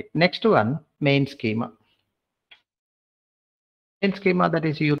 Right. Next one, main schema. Main schema, that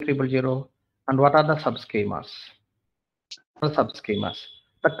is U000. And what are the subschemas? Subschemas.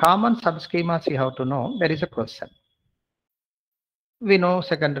 The common subschemas you have to know. There is a question. We know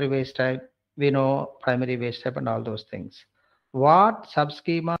secondary waste type, we know primary waste type and all those things. What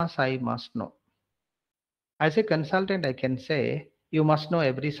subschemas I must know? As a consultant, I can say you must know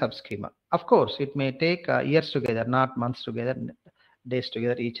every subschema. Of course, it may take years together, not months together, days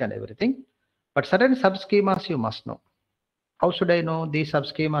together, each and everything. But certain subschemas you must know. How should I know these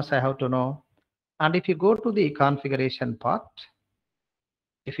subschemas? I have to know. And if you go to the configuration part,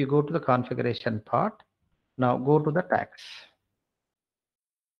 now go to the tax.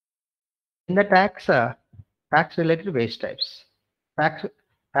 In the tax related waste types, tax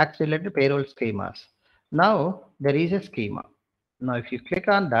related payroll schemas. Now there is a schema. Now if you click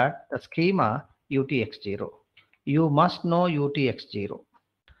on that, the schema UTX0, you must know UTX0.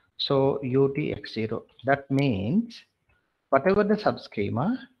 So UTX0, that means whatever the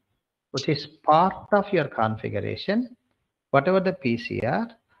subschema which is part of your configuration, whatever the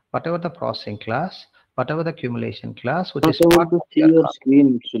PCR, whatever the processing class, whatever the accumulation class, which Not is able part to of see your your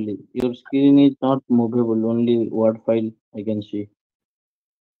screen actually. Your screen is not movable, only Word file I can see.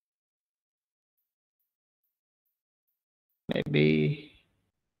 maybe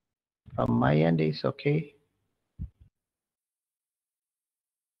from my end is okay.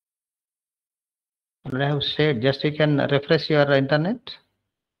 I have shared, just you can refresh your internet.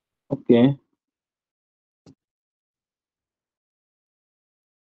 Okay.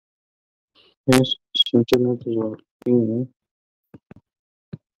 Yes, internet is working.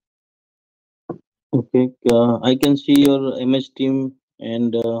 Okay, I can see your MS Team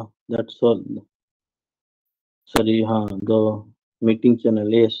and that's all. Sorry, the meeting channel.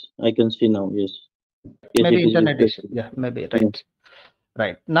 Yes, I can see now. Yes, yes, Maybe it is internet issue. reflecting. Yeah, maybe Yeah. right.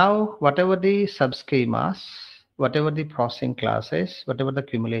 Right. Now, whatever the subschemas, whatever the processing classes, whatever the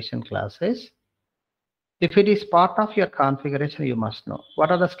accumulation classes, if it is part of your configuration, you must know.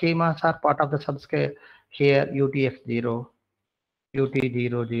 What are the schemas are part of the subschema here? UTF0,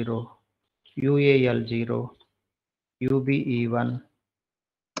 UT00, UAL0, UBE1,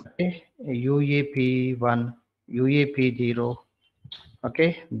 okay, UAP1, UAP0,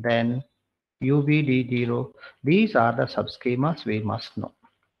 okay, then UBD0. These are the subschemas we must know.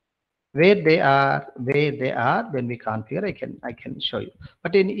 Where they are, when we configure, I can show you.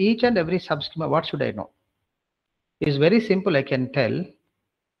 But in each and every subschema, what should I know? It's very simple. I can tell.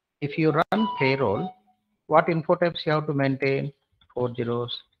 If you run payroll, what info types you have to maintain? 4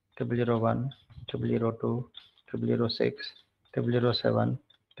 zeros, 001, 002, 006, 007,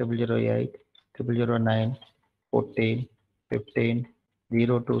 008, 009, 14, 15,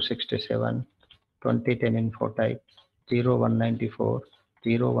 0267, 2010 info type, 0194,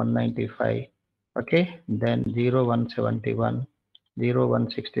 0195, okay, then 0171,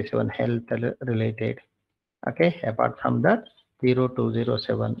 0167 health related, okay. Apart from that,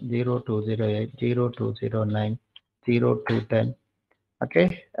 0207, 0208, 0209, 0210,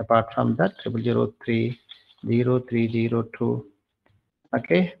 okay. Apart from that, 003, 0302,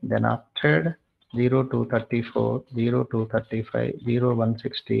 okay. Then after 0234, 0235,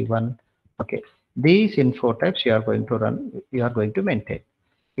 0161, okay. These info types you are going to run, you are going to maintain.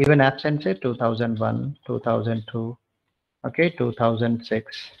 Even absence 2001, 2002, okay,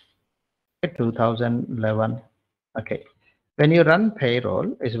 2006, 2011, okay. When you run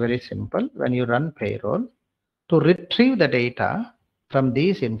payroll, it's very simple. When you run payroll, to retrieve the data from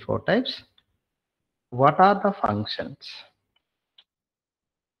these info types, what are the functions?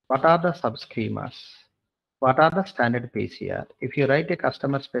 What are the subschemas? What are the standard PCR? If you write a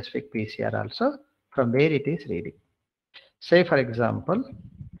customer specific PCR also, from where it is reading. Say for example,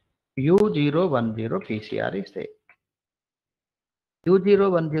 U010 PCR is there.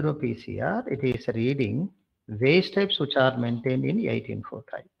 U010 PCR, it is reading waste types which are maintained in 18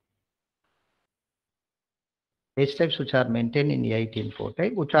 type. Waste types which are maintained in 18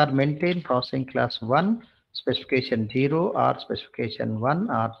 type, which are maintained processing class 1, specification 0 or specification 1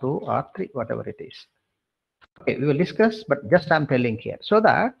 or 2 or 3, whatever it is. Okay, we will discuss, but just I'm telling here. So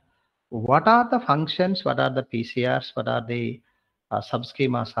that what are the functions, what are the PCRs, what are the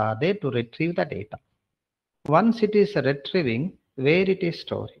subschemas are there to retrieve the data. Once it is retrieving, where it is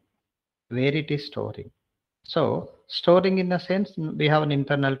storing, where it is storing. So storing in the sense we have an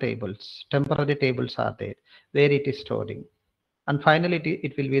internal tables, temporary tables are there, where it is storing. And finally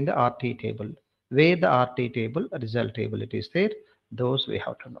it will be in the RT table. Where the RT table, result table it is there, those we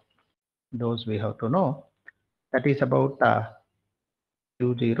have to know. Those we have to know. That is about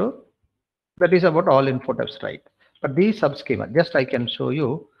U0. That is about all info types, right? But these subschema, just I can show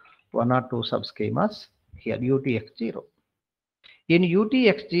you one or two subschemas here, UTX0. In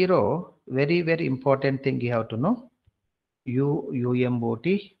UTX0, very important thing you have to know,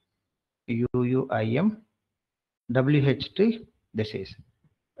 UMOT, UUIM, WH2, this is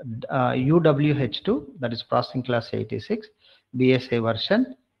UWH2, that is processing class 86, BSA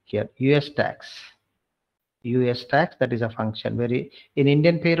version, here, US tax. US tax, that is a function, very, in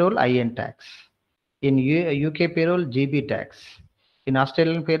Indian payroll, IN tax. In UK payroll, GB tax. In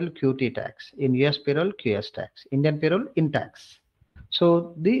Australian payroll, QT tax. In US payroll, QS tax. Indian payroll, in tax.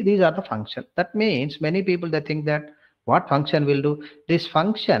 So these are the functions. That means many people they think that what function will do. This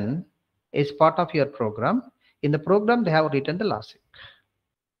function is part of your program. In the program, they have written the logic.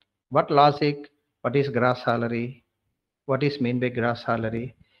 What logic? What is gross salary? What is mean by gross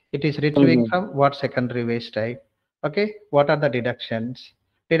salary? It is retrieving from what secondary waste type. Okay, what are the deductions?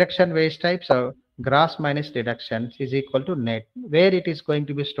 Deduction waste types are gross minus deductions is equal to net. Where it is going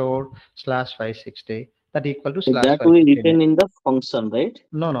to be stored slash 560, that equal to slash That will be 560 net. written in the function, right?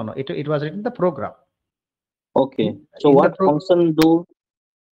 No. It was written in the program. Okay. So In the what function do?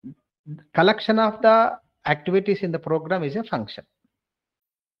 collection of the activities in the program is a function.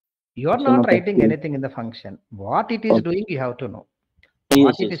 You are Function not of writing activity. anything in the function. What it is doing, you have to know.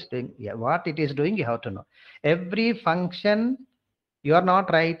 What Yes, it is yes. doing, yeah, what it is doing, you have to know. Every function you are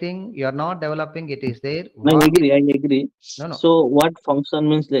not writing, you are not developing, it is there. I What it, agree. I agree. no. So what function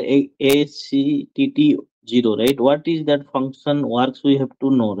means the ACTT0, right? What is that function works? We have to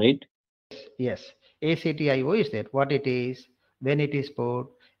know, right? Yes, ACTIO is there. What it is, when it is put,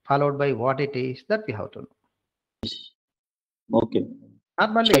 followed by what it is, that we have to know. Okay. So that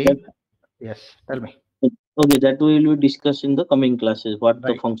Normally, yes, tell me. okay, that we will be discussed in the coming classes. What the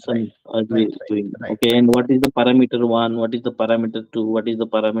Right, right, function are right, we right, doing? right, Okay, right. and what is the parameter one? What is the parameter two? What is the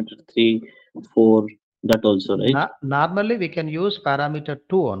parameter three, four? That also, right? Normally, we can use parameter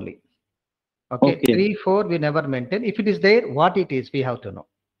 2 only. Okay, Okay, 3, 4, we never maintain. If it is there, what it is, we have to know.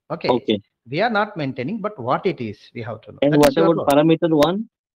 Okay, okay. we are not maintaining, but what it is, we have to know. And That what is your about logic. parameter one?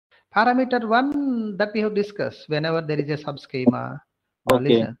 Parameter 1 that we have discussed whenever there is a subschema. Now Okay,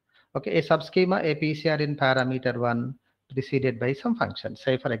 listen. Okay, a subschema, a PCR in parameter 1 preceded by some function.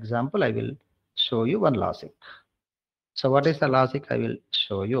 Say for example, I will show you one logic. So what is the logic I will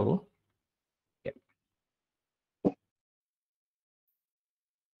show you? Yeah.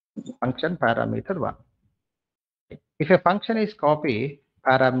 Function parameter 1. If a function is copy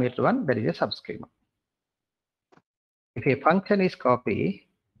parameter 1, there is a subschema. If a function is copy,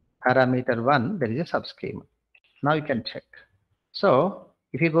 parameter 1, there is a subschema. Now you can check. So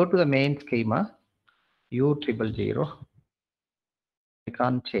if you go to the main schema, U000, you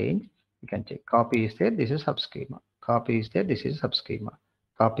can't change. You can check. Copy is there, this is subschema. Copy is there, this is subschema.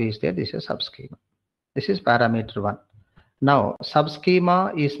 Copy is there, this is subschema. This is parameter 1. Now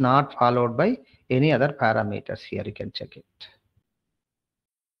subschema is not followed by any other parameters. Here you can check it.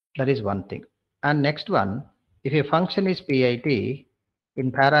 That is one thing. And next one, if a function is PIT,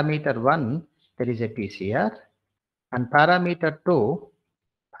 in parameter 1, there is a PCR. And parameter 2,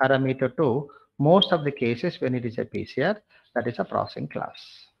 most of the cases when it is a PCR, that is a processing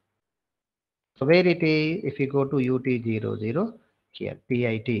class. So where it is, if you go to UT00, here,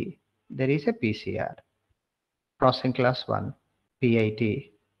 PIT, there is a PCR. Processing class 1,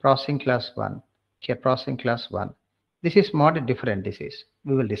 PIT, processing class 1, here processing class 1. This is not different, this is,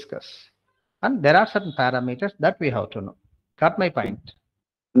 we will discuss. And there are certain parameters that we have to know. Got my point?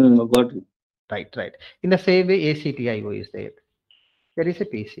 Got it. Right. In the same way, ACTIO is there. There is a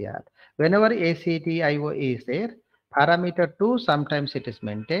PCR. Whenever ACTIO is there, parameter 2 sometimes it is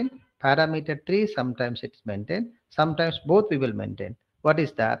maintained, parameter 3 sometimes it is maintained, sometimes both we will maintain. What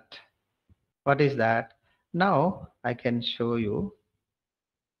is that? What is that? Now I can show you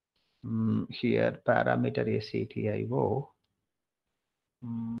here parameter ACTIO.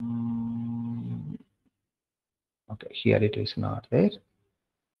 Okay, here it is not there.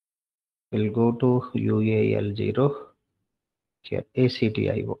 We'll go to UAL0. Here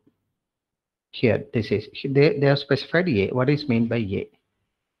ACTIO. Here this is they have specified A. What is meant by A?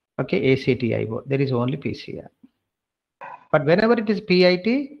 Okay, ACTIO. There is only PCR. But whenever it is PIT,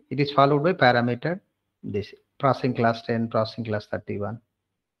 it is followed by parameter this processing class 10, processing class 31.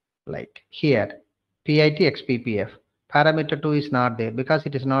 Like here, PIT XPPF. Parameter 2 is not there because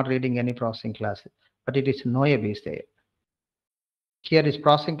it is not reading any processing class, but it is NOAB is there. Here is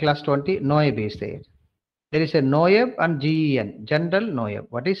processing class 20, NOAB is there. There is a NOAB and GEN, general NOAB.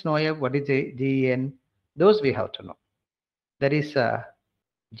 What is NOAB? What is GEN? Those we have to know. There is a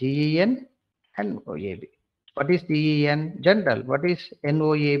GEN and NOAB. What is GEN? General. What is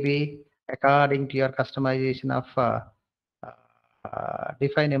NOAB? According to your customization of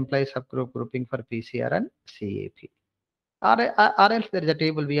define employee subgroup grouping for PCR and CAP. Or else there is a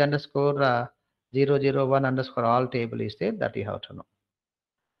table V underscore 001 underscore all table is there that you have to know.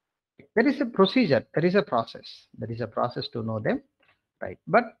 There is a procedure, there is a process. There is a process to know them, right?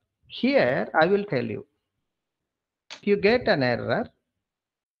 But here I will tell you, if you get an error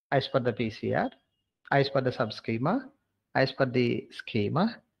as per the PCR, as per the subschema, as per the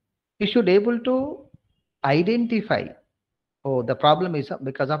schema, you should able to identify, oh, the problem is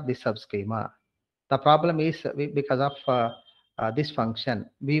because of this subschema. The problem is because of this function.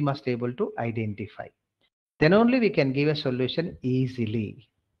 We must able to identify. Then only we can give a solution easily.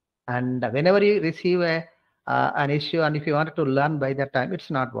 And whenever you receive an issue, and if you want to learn by that time, it is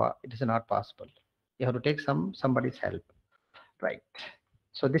not possible. You have to take somebody's help, right?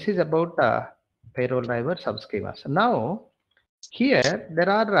 So this is about payroll driver subschemas. Now here there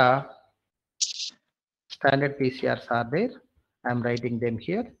are standard PCRs are there. I'm writing them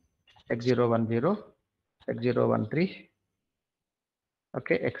here. X010, X013,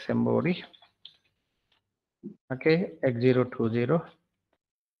 okay, XMOD, okay, X020,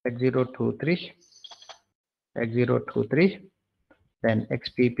 X023, X023, then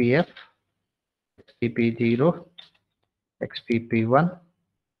XPPF, XPP0, XPP1,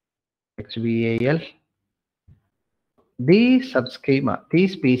 XVAL. These subschema,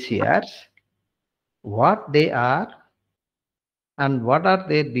 these PCRs, what they are and what are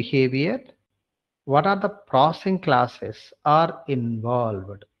their behavior, what are the processing classes are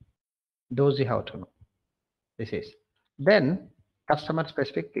involved. Those you have to know. This is. Then customer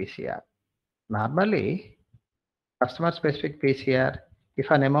specific PCR. Normally, customer specific PCR, if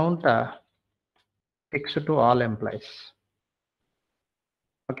an amount fixed to all employees,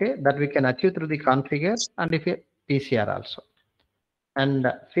 okay, that we can achieve through the configure and if a PCR also. And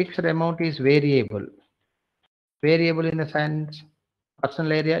fixed amount is variable. Variable in the sense,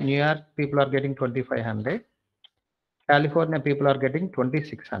 personal area, New York people are getting 2,500. California people are getting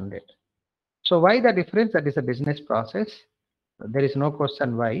 2,600. So why the difference? That is a business process. There is no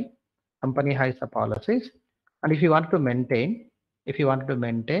question why. Company has the policies. And if you want to maintain,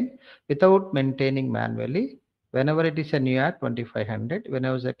 without maintaining manually, whenever it is a New York 2,500,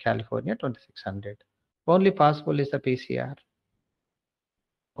 whenever it is a California 2,600. Only possible is the PCR.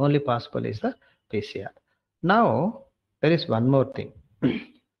 Only possible is the PCR. Now, there is one more thing.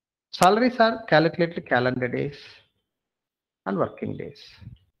 Salaries are calculated calendar days and working days.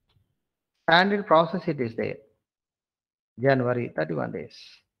 Standard process it is there. January 31 days,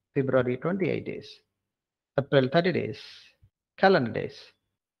 February 28 days, April 30 days, calendar days,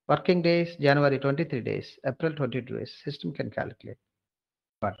 working days, January 23 days, April 22 days. System can calculate.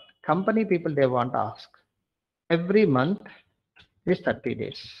 But company people, they want to ask. Every month is 30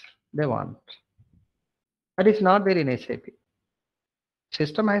 days. They want. That is not there in SAP.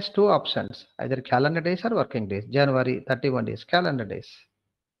 System has two options, either calendar days or working days. January 31 days, calendar days.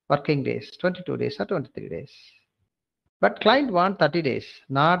 Working days, 22 days or 23 days. But client want 30 days,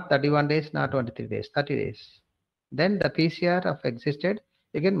 not 31 days, not 23 days, 30 days. Then the PCR of existed,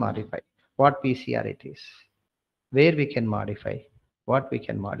 you can modify what PCR it is, where we can modify, what we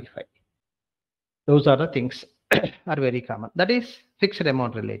can modify. Those are the things are very common. That is fixed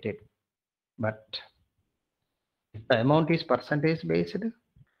amount related. But if the amount is percentage based,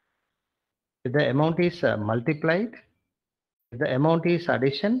 if the amount is multiplied, if the amount is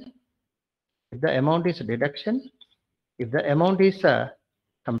addition, if the amount is deduction, if the amount is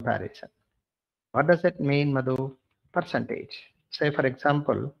comparison. What does that mean, Madhu? Percentage. Say, for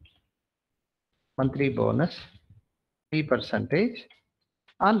example, monthly bonus 3%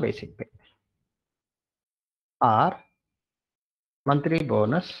 on basic pay, or monthly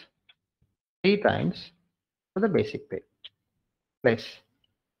bonus 3 times for the basic pay, plus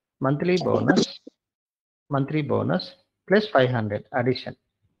monthly bonus plus 500 addition,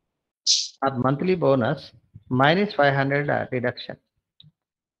 or monthly bonus minus 500 deduction,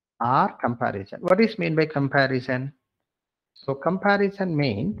 or comparison. What is mean by comparison? So comparison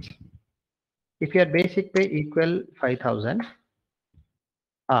means if your basic pay equal 5,000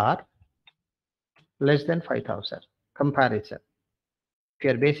 or less than 5,000, comparison. If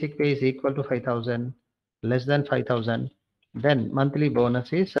your basic pay is equal to 5,000, less than 5,000, then monthly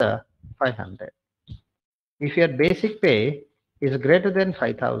bonus is 500. If your basic pay is greater than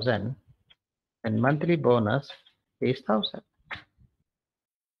 5,000, then monthly bonus is 1,000.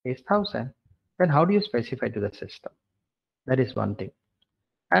 Is 1,000. Then how do you specify to the system? That is one thing.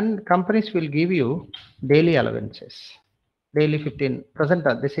 And companies will give you daily allowances. Daily 15 present.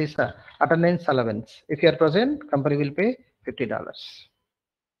 This is attendance allowance. If you are present, company will pay $50.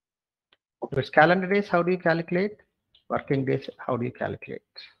 If it's calendar days, how do you calculate? Working days, how do you calculate?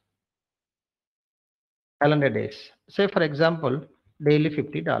 Calendar days. Say for example, daily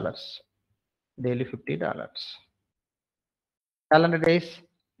 $50. Daily $50. Calendar days,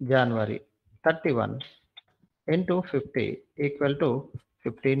 January 31 into 50 equal to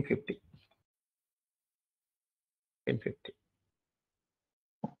 1550. 1550.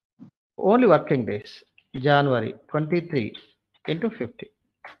 Only working days, January 23 into 50.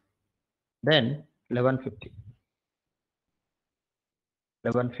 Then 1150.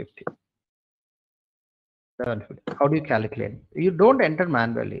 1150. 1150. How do you calculate? You don't enter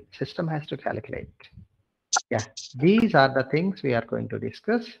manually. System has to calculate. Yeah, these are the things we are going to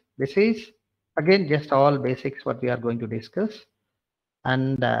discuss. This is again just all basics what we are going to discuss.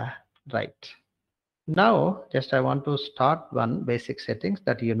 And right now, just I want to start one basic settings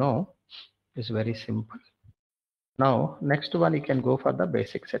that you know is very simple. Now, next one you can go for the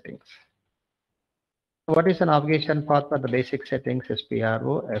basic settings. What is the navigation path for the basic settings is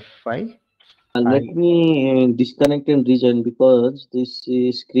PRO F5. Let me disconnect and rejoin because this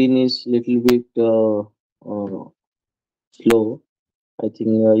screen is little bit slow. I think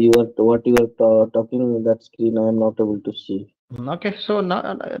you are what you are talking that screen I am not able to see. Okay, so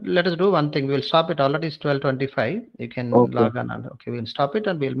now let us do one thing. We will stop it. Already it's 12:25. You can log on. And, okay, we'll stop it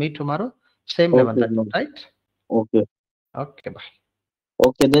and we'll meet tomorrow. Same 11:30, right? Okay. Okay, bye.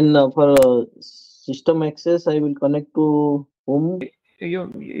 Okay, then for system access, I will connect to whom?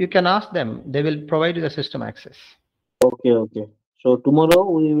 You can ask them. They will provide you the system access. Okay, okay. So tomorrow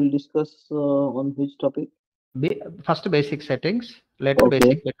we will discuss on which topic? First basic settings, later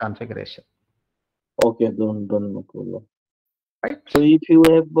basic configuration. Okay, don't no problem. Right. So if you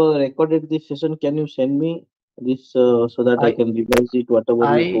have recorded this session, can you send me this so that I can revise it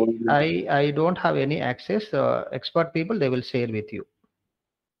whatever you told me? I don't have any access. Expert people they will share with you.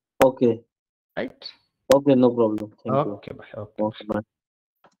 Okay. Right. Okay, no problem. Thank you. Okay, bye. Okay,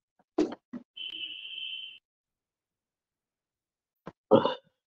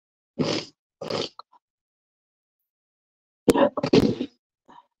 bye.